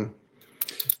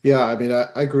 Yeah, I mean,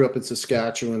 I grew up in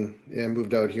Saskatchewan and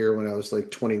moved out here when I was like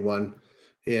 21,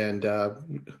 and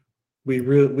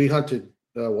we hunted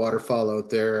waterfowl out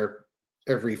there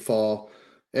every fall,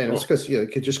 and it's because you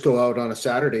could just go out on a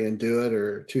Saturday and do it,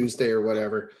 or Tuesday or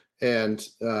whatever. And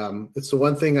it's the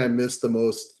one thing I miss the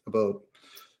most about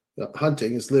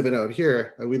hunting is living out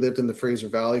here. We lived in the Fraser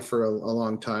Valley for a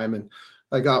long time, and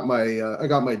I got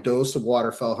my dose of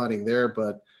waterfowl hunting there,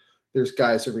 but there's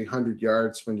guys every 100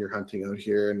 yards when you're hunting out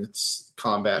here, and it's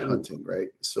combat hunting, right?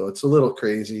 So it's a little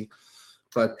crazy,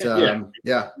 but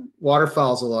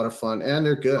waterfowl's a lot of fun, and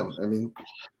they're good. I mean,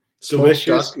 smoked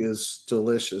duck is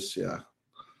delicious. Yeah.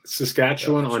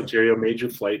 Saskatchewan, Ontario, major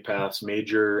flight paths,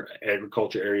 major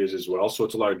agriculture areas as well. So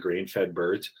it's a lot of grain-fed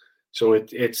birds. So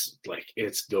it's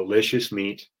delicious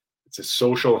meat. It's a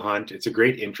social hunt. It's a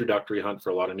great introductory hunt for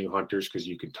a lot of new hunters, because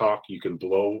you can talk, you can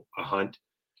blow a hunt,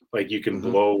 like you can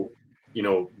blow,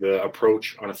 the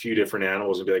approach on a few different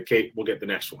animals and be like, okay, we'll get the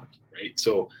next one, right?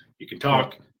 So you can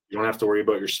talk. You don't have to worry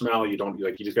about your smell. You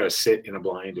just got to sit in a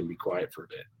blind and be quiet for a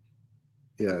bit.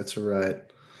 Yeah, that's right.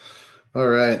 All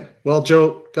right. Well,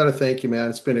 Joe, got to thank you, man.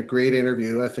 It's been a great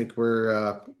interview. I think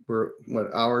we're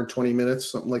what, hour and 20 minutes,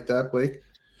 something like that, Blake?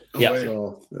 Yeah.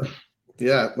 So,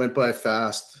 it went by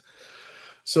fast.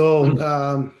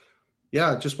 So,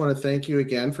 just want to thank you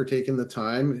again for taking the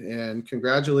time, and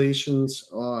congratulations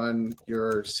on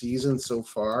your season so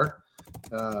far.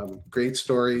 Great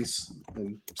stories,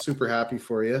 and super happy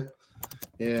for you.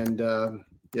 And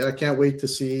I can't wait to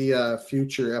see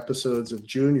future episodes of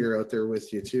Junior out there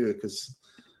with you too, because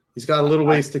he's got a little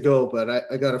ways to go, but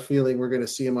I got a feeling we're going to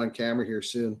see him on camera here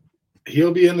soon.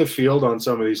 He'll be in the field on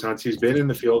some of these hunts. He's been in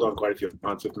the field on quite a few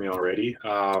hunts with me already.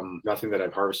 Nothing that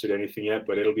I've harvested anything yet,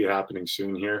 but it'll be happening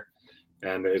soon here.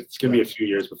 And it's going to be a few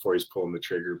years before he's pulling the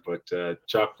trigger. But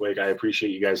Chuck, Blake, I appreciate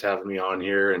you guys having me on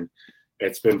here. And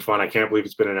it's been fun. I can't believe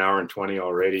it's been an hour and 20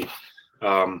 already.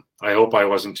 I hope I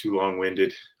wasn't too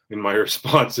long-winded in my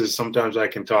responses. Sometimes I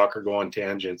can talk or go on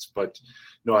tangents, but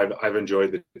no, I've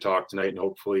enjoyed the talk tonight, and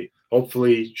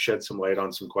hopefully shed some light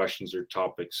on some questions or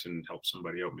topics and help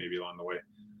somebody out maybe along the way.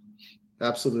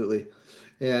 Absolutely.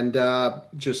 And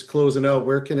just closing out,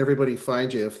 where can everybody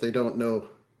find you if they don't know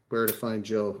where to find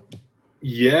Joe?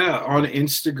 Yeah, on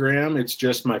Instagram, it's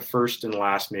just my first and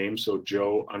last name. So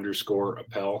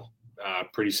Joe_Eppele,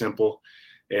 pretty simple.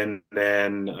 And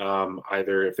then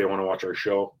either if they want to watch our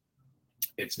show,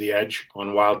 it's The Edge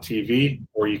on Wild TV,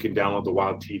 or you can download the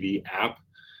Wild TV app.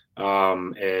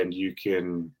 And you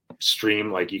can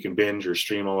stream, like you can binge or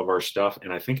stream all of our stuff.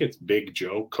 And I think it's Big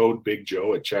Joe, code Big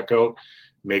Joe at checkout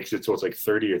makes it so it's like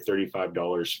 $30 or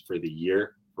 $35 for the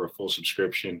year for a full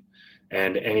subscription.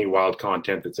 And any wild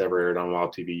content that's ever aired on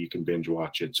Wild TV, you can binge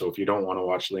watch it. So if you don't want to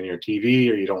watch linear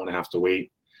TV, or you don't want to have to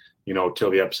wait,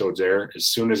 till the episode's air, as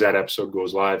soon as that episode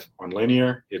goes live on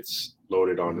linear, it's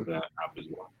loaded onto that app as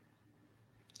well.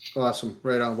 Awesome.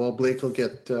 Right on. Well, Blake will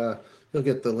get the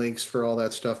links for all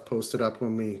that stuff posted up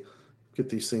when we get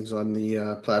these things on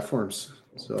the platforms.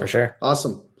 So For sure.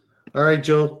 Awesome. All right,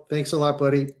 Joe. Thanks a lot,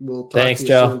 buddy. We'll talk Thanks, to you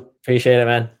Joe. soon. Appreciate it,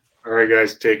 man. All right,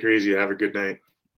 guys, take her easy. Have a good night.